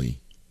loudly,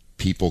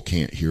 people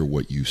can't hear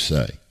what you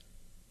say.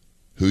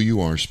 Who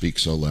you are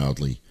speaks so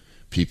loudly,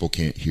 people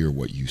can't hear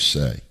what you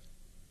say.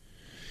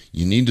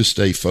 You need to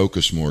stay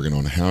focused, Morgan,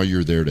 on how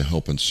you're there to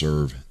help and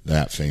serve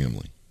that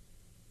family.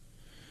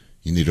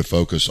 You need to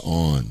focus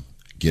on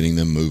getting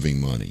them moving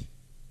money,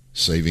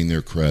 saving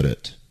their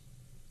credit,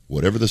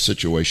 whatever the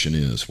situation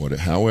is,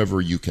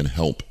 however you can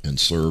help and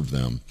serve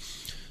them.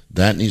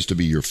 That needs to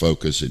be your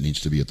focus. It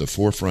needs to be at the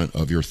forefront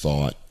of your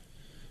thought,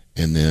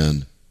 and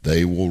then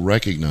they will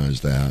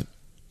recognize that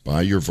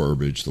by your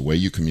verbiage, the way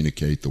you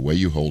communicate, the way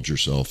you hold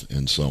yourself,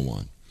 and so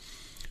on.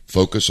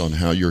 Focus on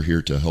how you're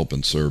here to help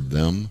and serve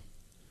them,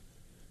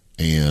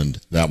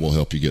 and that will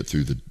help you get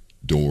through the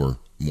door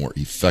more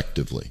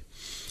effectively.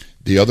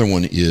 The other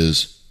one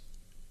is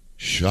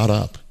shut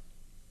up.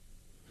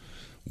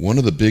 One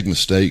of the big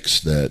mistakes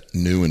that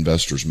new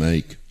investors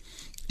make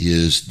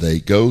is they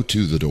go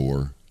to the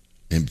door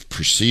and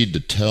proceed to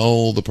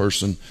tell the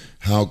person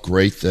how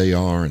great they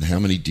are and how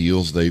many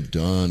deals they've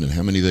done and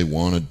how many they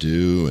want to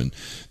do, and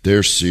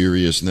they're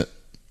serious, and that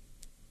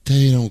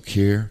they don't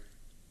care.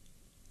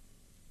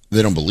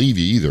 They don't believe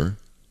you either.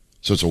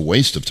 So it's a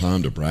waste of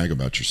time to brag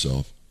about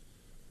yourself.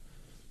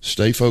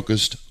 Stay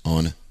focused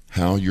on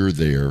how you're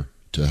there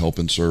to help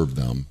and serve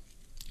them.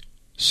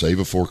 Save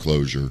a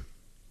foreclosure,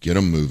 get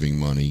them moving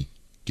money,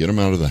 get them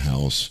out of the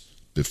house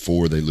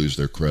before they lose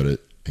their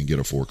credit and get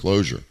a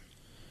foreclosure.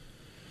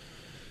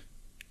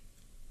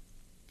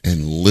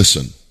 And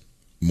listen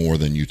more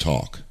than you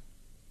talk.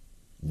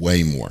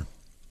 Way more.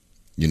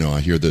 You know,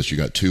 I hear this, you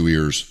got two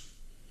ears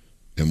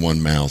and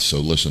one mouth, so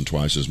listen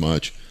twice as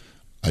much.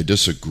 I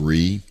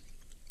disagree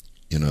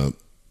in a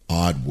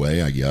odd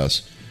way, I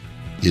guess.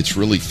 It's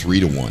really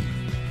 3-to-1.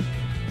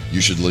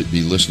 You should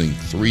be listening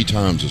 3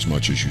 times as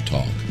much as you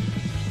talk.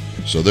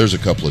 So there's a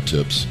couple of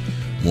tips,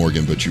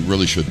 Morgan, but you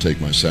really should take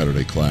my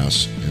Saturday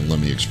class and let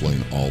me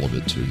explain all of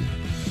it to you.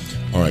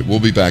 All right, we'll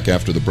be back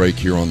after the break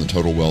here on the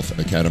Total Wealth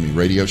Academy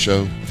radio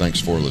show. Thanks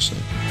for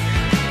listening.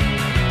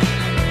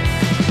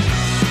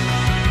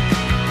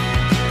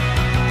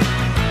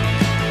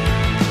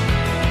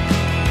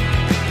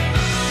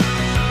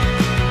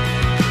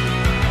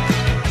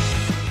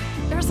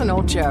 An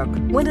old joke.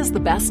 When is the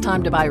best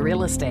time to buy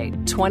real estate?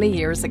 20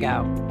 years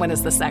ago. When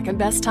is the second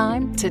best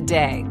time?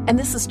 Today. And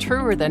this is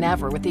truer than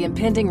ever with the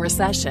impending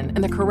recession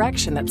and the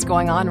correction that's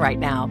going on right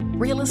now.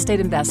 Real estate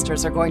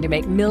investors are going to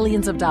make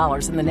millions of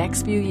dollars in the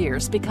next few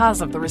years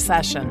because of the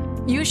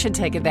recession. You should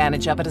take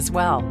advantage of it as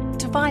well.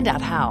 To find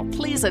out how,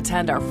 please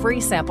attend our free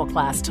sample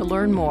class to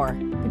learn more.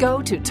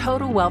 Go to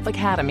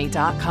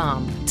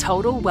TotalWealthAcademy.com.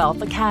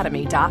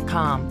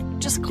 TotalWealthAcademy.com.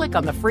 Just click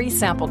on the free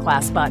sample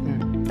class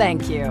button.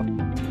 Thank you.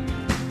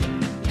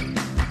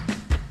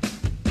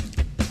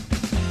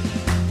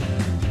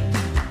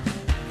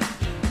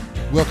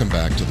 Welcome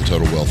back to the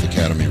Total Wealth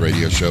Academy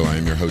radio show. I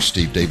am your host,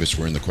 Steve Davis.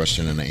 We're in the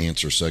question and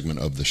answer segment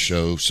of the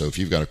show. So if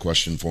you've got a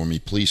question for me,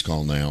 please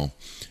call now.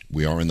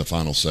 We are in the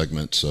final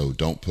segment, so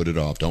don't put it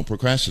off. Don't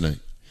procrastinate,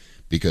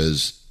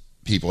 because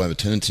people have a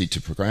tendency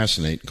to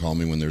procrastinate and call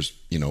me when there's,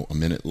 a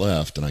minute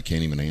left and I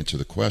can't even answer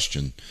the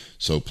question.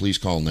 So please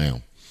call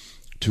now.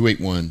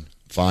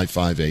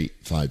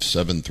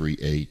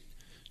 281-558-5738,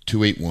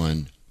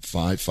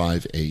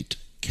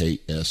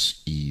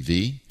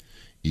 281-558-KSEV.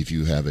 If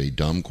you have a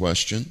dumb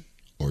question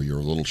or you're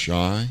a little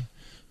shy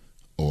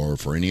or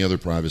for any other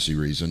privacy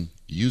reason,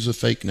 use a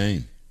fake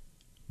name,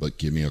 but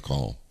give me a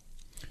call.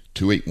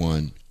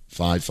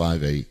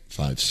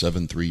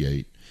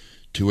 281-558-5738,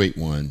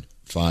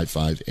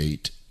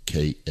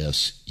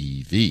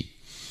 281-558-KSEV.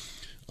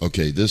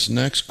 Okay, this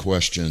next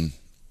question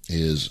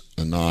is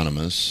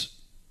anonymous.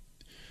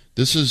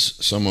 This is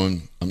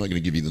someone, I'm not going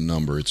to give you the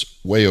number,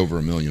 it's way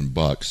over $1 million.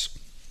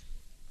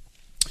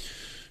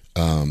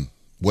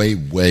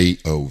 Way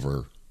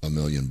over $1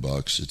 million.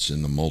 It's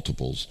in the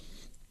multiples.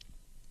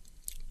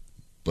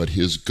 But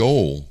his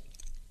goal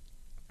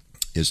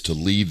is to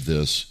leave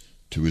this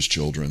to his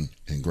children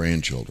and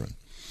grandchildren.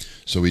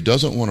 So he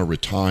doesn't want to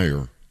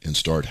retire and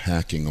start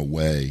hacking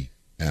away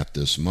at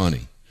this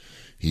money.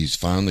 He's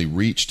finally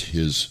reached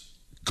his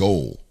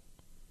goal,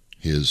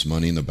 his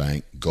money in the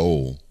bank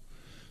goal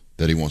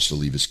that he wants to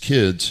leave his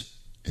kids,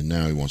 and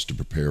now he wants to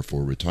prepare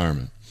for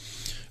retirement.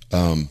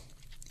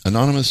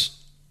 Anonymous,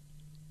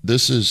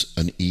 this is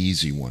an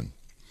easy one.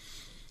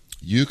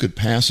 You could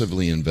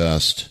passively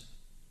invest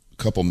a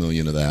couple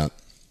million of that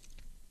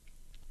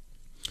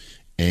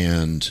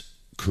and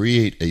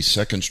create a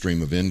second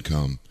stream of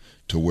income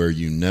to where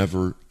you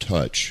never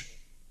touch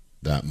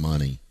that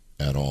money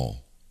at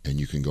all, and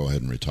you can go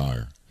ahead and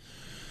retire.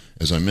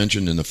 As I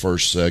mentioned in the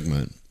first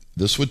segment,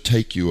 this would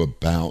take you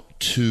about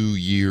 2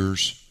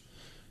 years,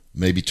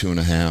 maybe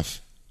 2.5,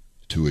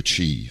 to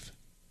achieve.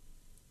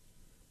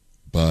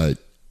 But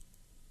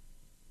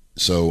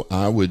so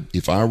I would,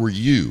 if I were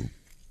you,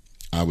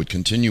 I would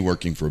continue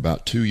working for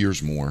about 2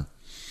 years more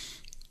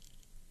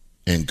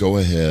and go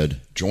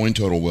ahead, join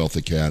Total Wealth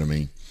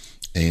Academy,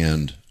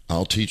 and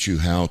I'll teach you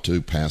how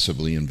to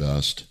passively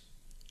invest,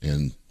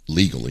 and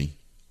legally.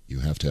 You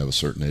have to have a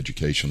certain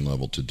education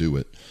level to do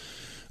it.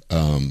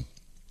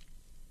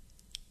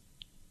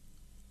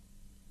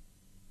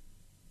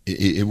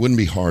 It wouldn't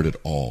be hard at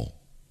all.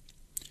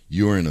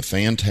 You are in a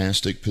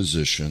fantastic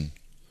position,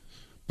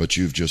 but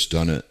you've just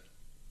done it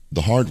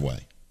the hard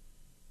way.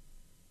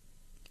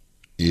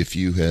 If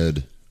you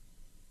had,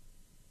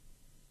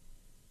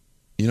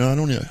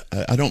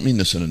 I don't mean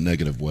this in a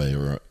negative way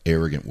or an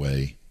arrogant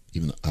way,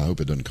 even I hope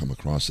it doesn't come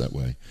across that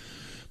way.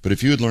 But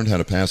if you had learned how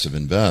to passive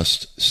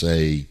invest,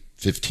 say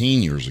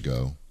 15 years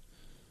ago,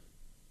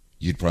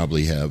 you'd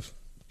probably have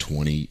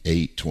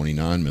 28,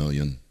 29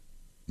 million,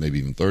 maybe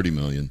even 30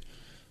 million,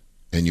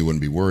 and you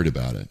wouldn't be worried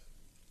about it.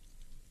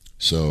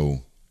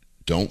 So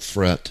don't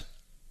fret.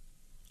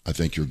 I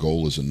think your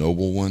goal is a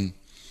noble one.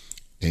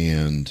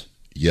 And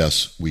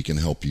yes, we can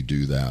help you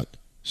do that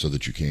so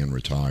that you can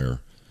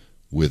retire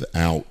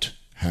without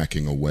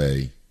hacking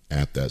away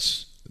at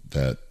those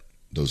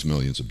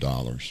millions of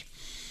dollars.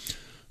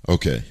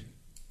 Okay.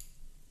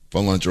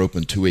 Phone lines are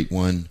open,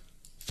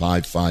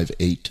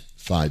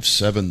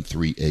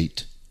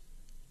 281-558-5738,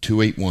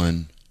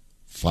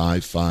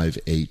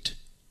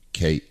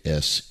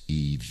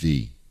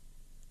 281-558-KSEV.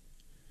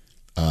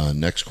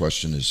 Next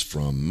question is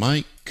from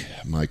Mike.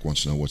 Mike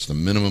wants to know what's the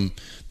minimum.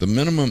 The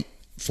minimum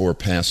for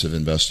passive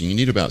investing, you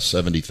need about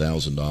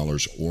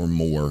 $70,000 or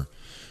more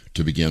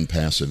to begin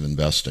passive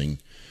investing.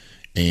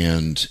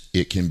 And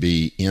it can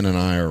be in an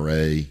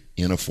IRA,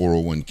 in a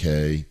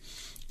 401k,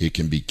 it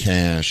can be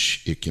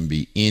cash, it can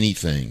be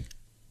anything,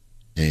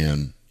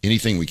 and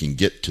anything we can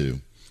get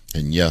to.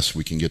 And yes,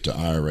 we can get to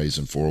IRAs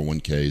and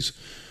 401ks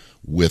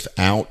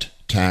without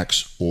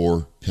tax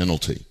or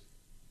penalty.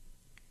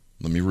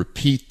 Let me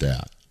repeat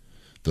that.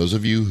 Those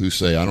of you who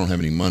say, I don't have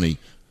any money,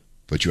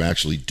 but you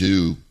actually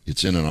do,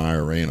 it's in an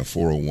IRA and a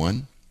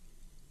 401,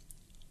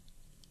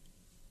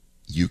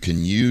 you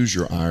can use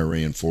your IRA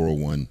and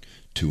 401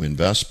 to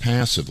invest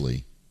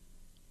passively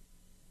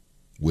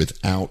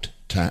without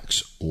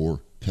tax or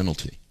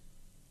penalty.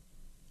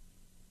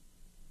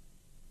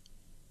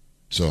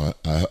 So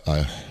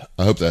I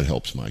hope that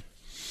helps, Mike.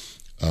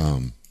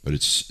 But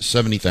it's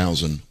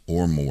 70,000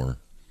 or more,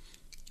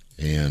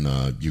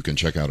 and you can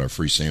check out our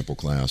free sample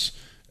class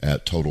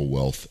at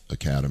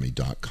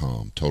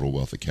TotalWealthAcademy.com.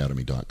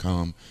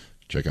 TotalWealthAcademy.com.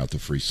 Check out the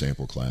free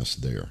sample class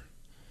there.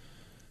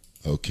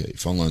 Okay,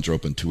 phone lines are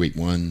open,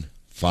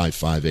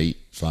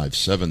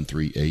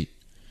 281-558-5738,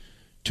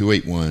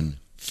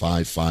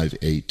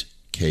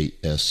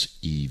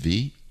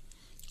 281-558-KSEV,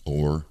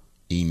 or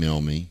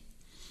email me.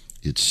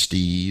 It's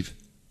Steve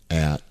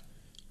at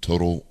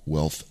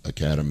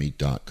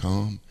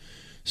TotalWealthAcademy.com,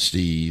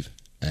 Steve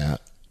at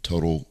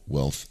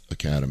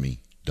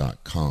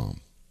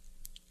TotalWealthAcademy.com.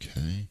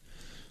 Okay,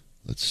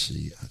 let's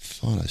see. I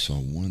thought I saw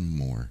one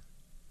more.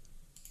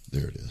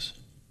 There it is.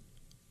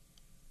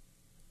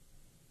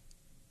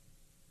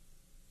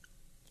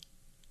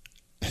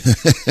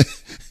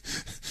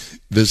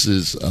 This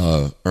is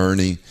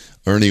Ernie.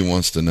 Ernie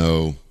wants to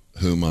know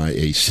who my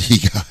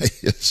AC guy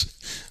is.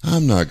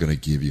 I'm not going to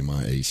give you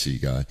my AC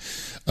guy.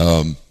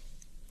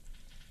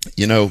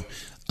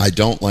 I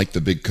don't like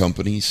the big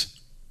companies.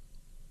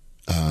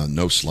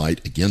 No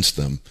slight against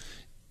them,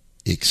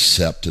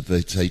 except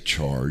that they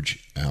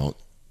charge out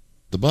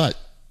the butt.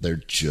 They're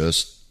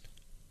just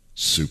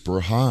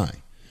super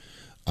high.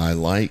 I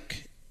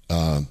like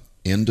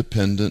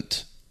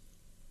independent.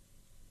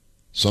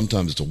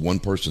 Sometimes it's a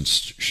one-person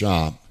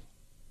shop.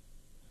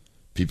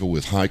 People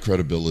with high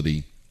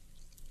credibility,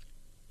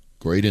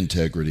 great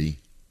integrity,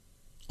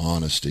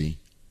 honesty,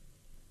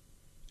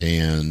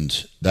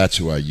 and that's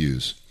who I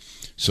use.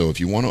 So if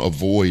you want to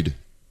avoid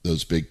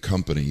those big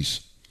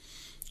companies,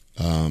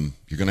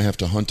 you're going to have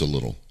to hunt a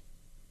little.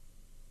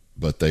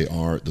 But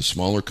the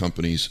smaller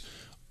companies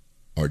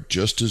are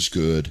just as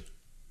good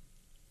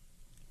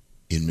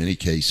in many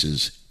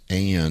cases,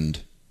 and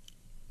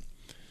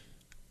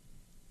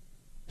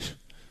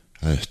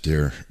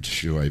do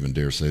I even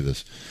dare say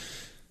this?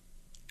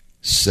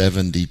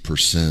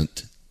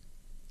 70%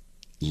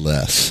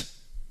 less.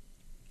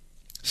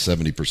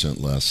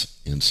 70% less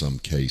in some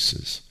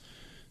cases.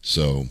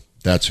 So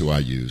that's who I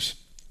use.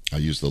 I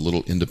use the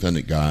little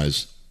independent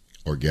guys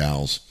or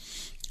gals,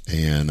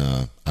 and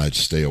I'd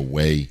stay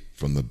away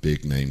from the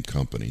big name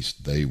companies.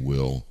 They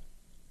will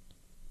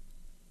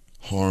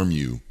harm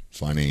you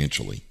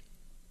financially,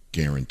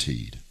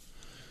 guaranteed.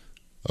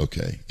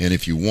 Okay, and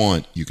if you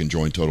want, you can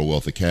join Total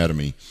Wealth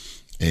Academy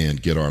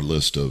and get our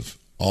list of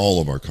all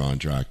of our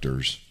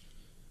contractors.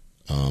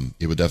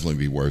 It would definitely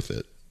be worth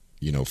it.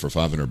 For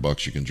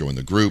 $500, you can join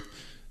the group.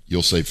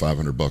 You'll save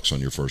 $500 on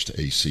your first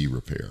AC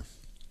repair.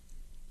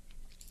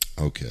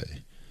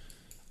 Okay.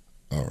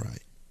 All right.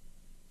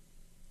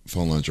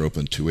 Phone lines are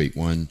open,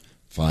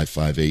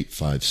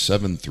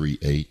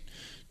 281-558-5738,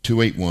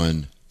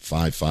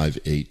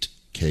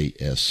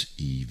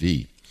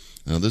 281-558-KSEV.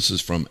 Now, this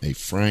is from a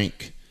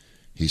Frank.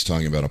 He's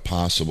talking about a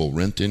possible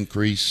rent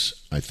increase.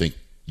 I think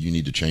you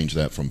need to change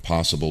that from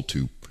possible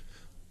to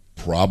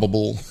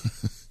probable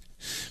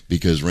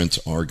because rents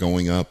are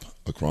going up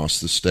across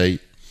the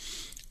state.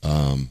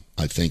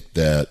 I think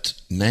that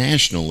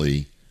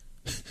nationally,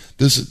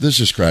 this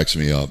just cracks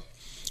me up.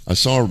 I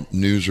saw a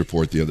news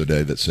report the other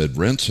day that said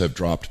rents have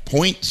dropped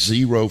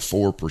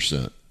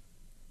 0.04%.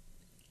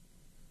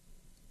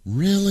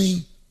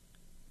 Really?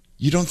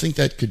 You don't think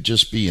that could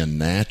just be a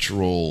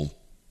natural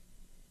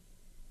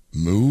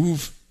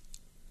move?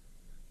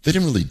 They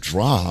didn't really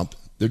drop.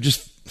 They're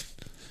just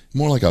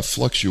more like a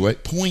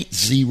fluctuate,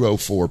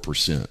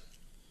 0.04%.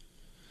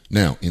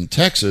 Now, in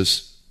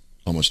Texas,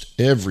 almost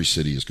every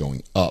city is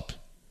going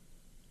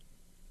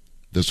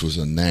This was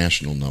a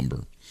national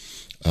number.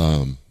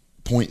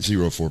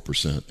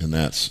 0.04%, and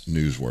that's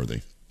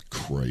newsworthy.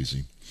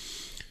 Crazy.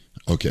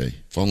 Okay,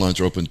 phone lines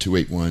are open,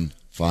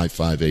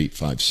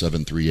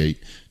 281-558-5738,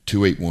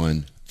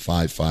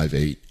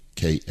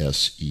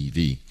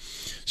 281-558-KSEV.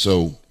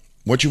 So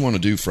what you want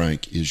to do,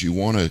 Frank, is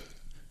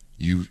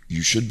you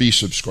should be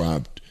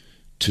subscribed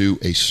to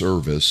a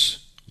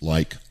service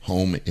like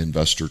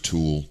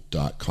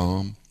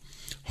HomeInvestorTool.com,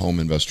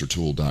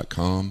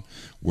 HomeInvestorTool.com,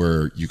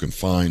 where you can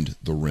find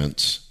the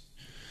rents.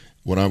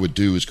 What I would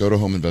do is go to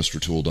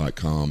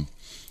HomeInvestorTool.com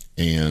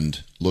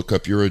and look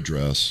up your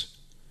address,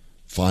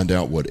 find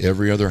out what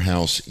every other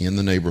house in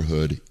the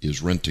neighborhood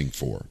is renting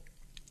for.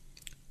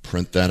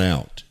 Print that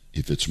out.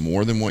 If it's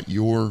more than what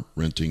you're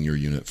renting your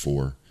unit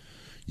for,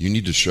 you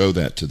need to show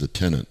that to the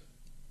tenant.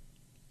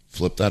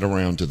 Flip that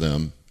around to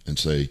them and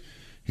say,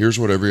 here's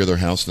what every other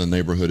house in the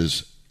neighborhood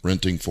is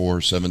renting for,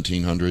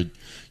 $1,700.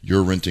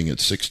 You're renting at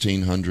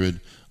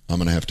 $1,600. I'm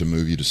going to have to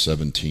move you to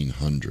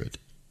 $1,700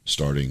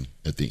 starting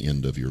at the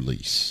end of your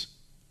lease.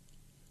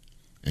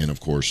 And of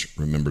course,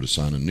 remember to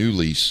sign a new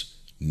lease,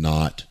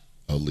 not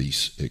a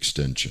lease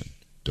extension.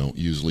 Don't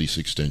use lease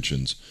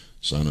extensions.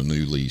 Sign a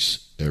new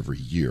lease every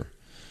year.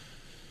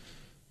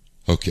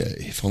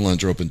 Okay, phone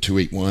lines are open,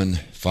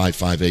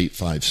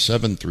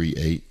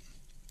 281-558-5738,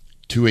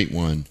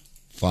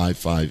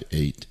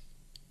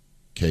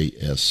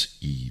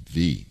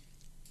 281-558-KSEV.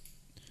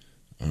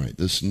 All right,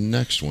 this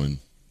next one,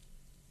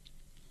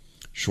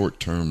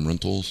 short-term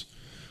rentals.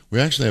 We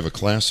actually have a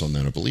class on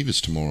that. I believe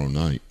it's tomorrow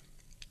night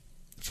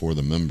for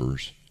the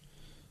members.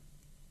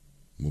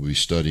 We'll be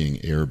studying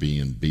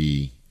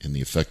Airbnb and the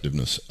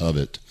effectiveness of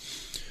it.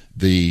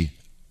 The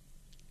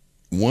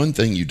one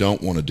thing you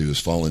don't want to do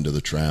is fall into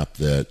the trap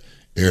that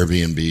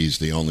Airbnb is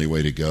the only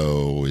way to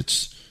go.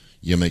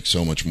 You make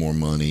so much more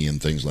money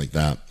and things like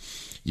that.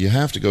 You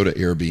have to go to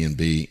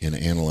Airbnb and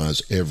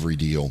analyze every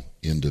deal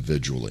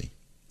individually.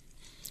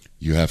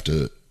 You have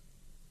to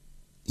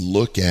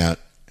look at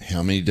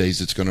how many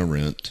days it's going to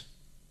rent,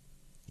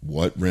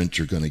 what rent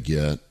you're going to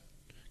get,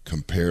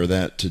 compare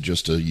that to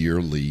just a year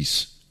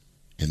lease,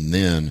 and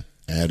then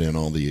add in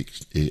all the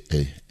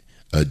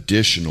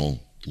additional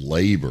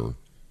labor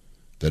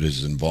that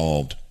is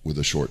involved with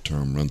a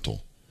short-term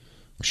rental.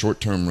 A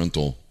short-term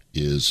rental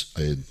is,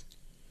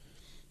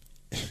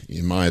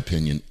 in my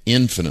opinion,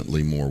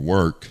 infinitely more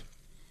work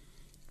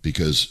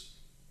because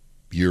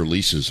year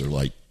leases are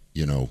like,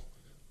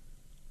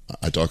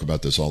 I talk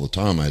about this all the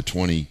time. I had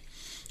 20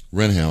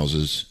 rent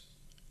houses,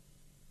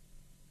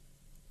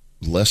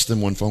 less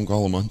than one phone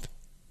call a month.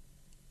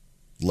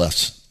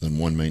 less than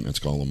one maintenance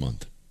call a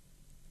month.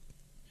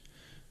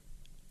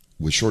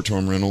 With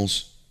short-term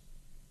rentals,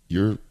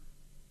 you're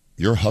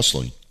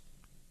hustling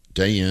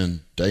day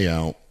in, day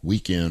out,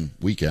 week in,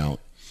 week out.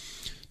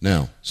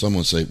 Now,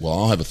 someone say, well,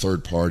 I'll have a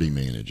third party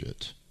manage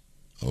it.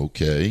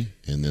 Okay,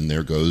 and then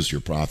there goes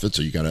your profit,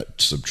 so you got to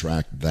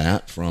subtract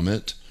that from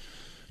it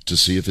to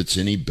see if it's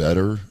any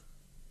better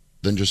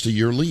than just a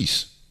year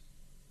lease.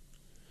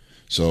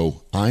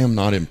 So I am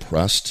not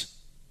impressed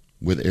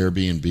with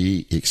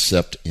Airbnb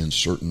except in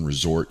certain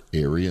resort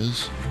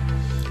areas.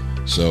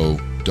 So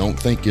don't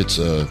think it's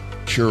a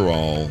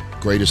cure-all,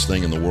 greatest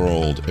thing in the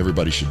world,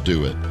 everybody should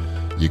do it.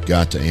 You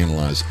got to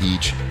analyze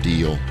each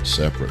deal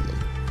separately.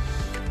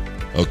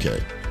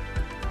 Okay.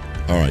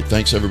 All right.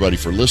 Thanks, everybody,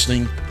 for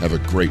listening. Have a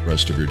great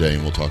rest of your day,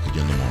 and we'll talk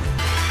again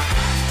tomorrow.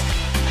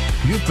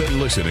 You've been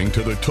listening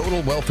to the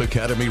Total Wealth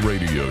Academy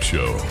radio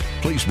show.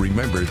 Please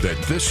remember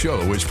that this show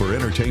is for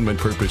entertainment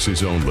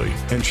purposes only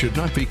and should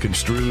not be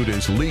construed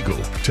as legal,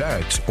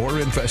 tax, or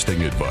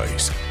investing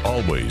advice.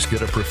 Always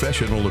get a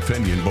professional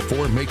opinion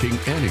before making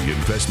any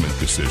investment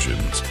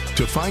decisions.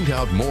 To find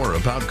out more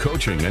about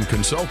coaching and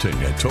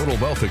consulting at Total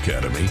Wealth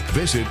Academy,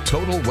 visit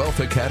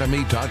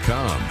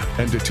TotalWealthAcademy.com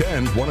and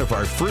attend one of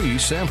our free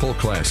sample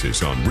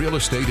classes on real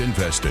estate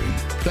investing.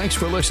 Thanks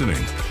for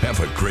listening. Have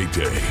a great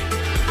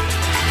day.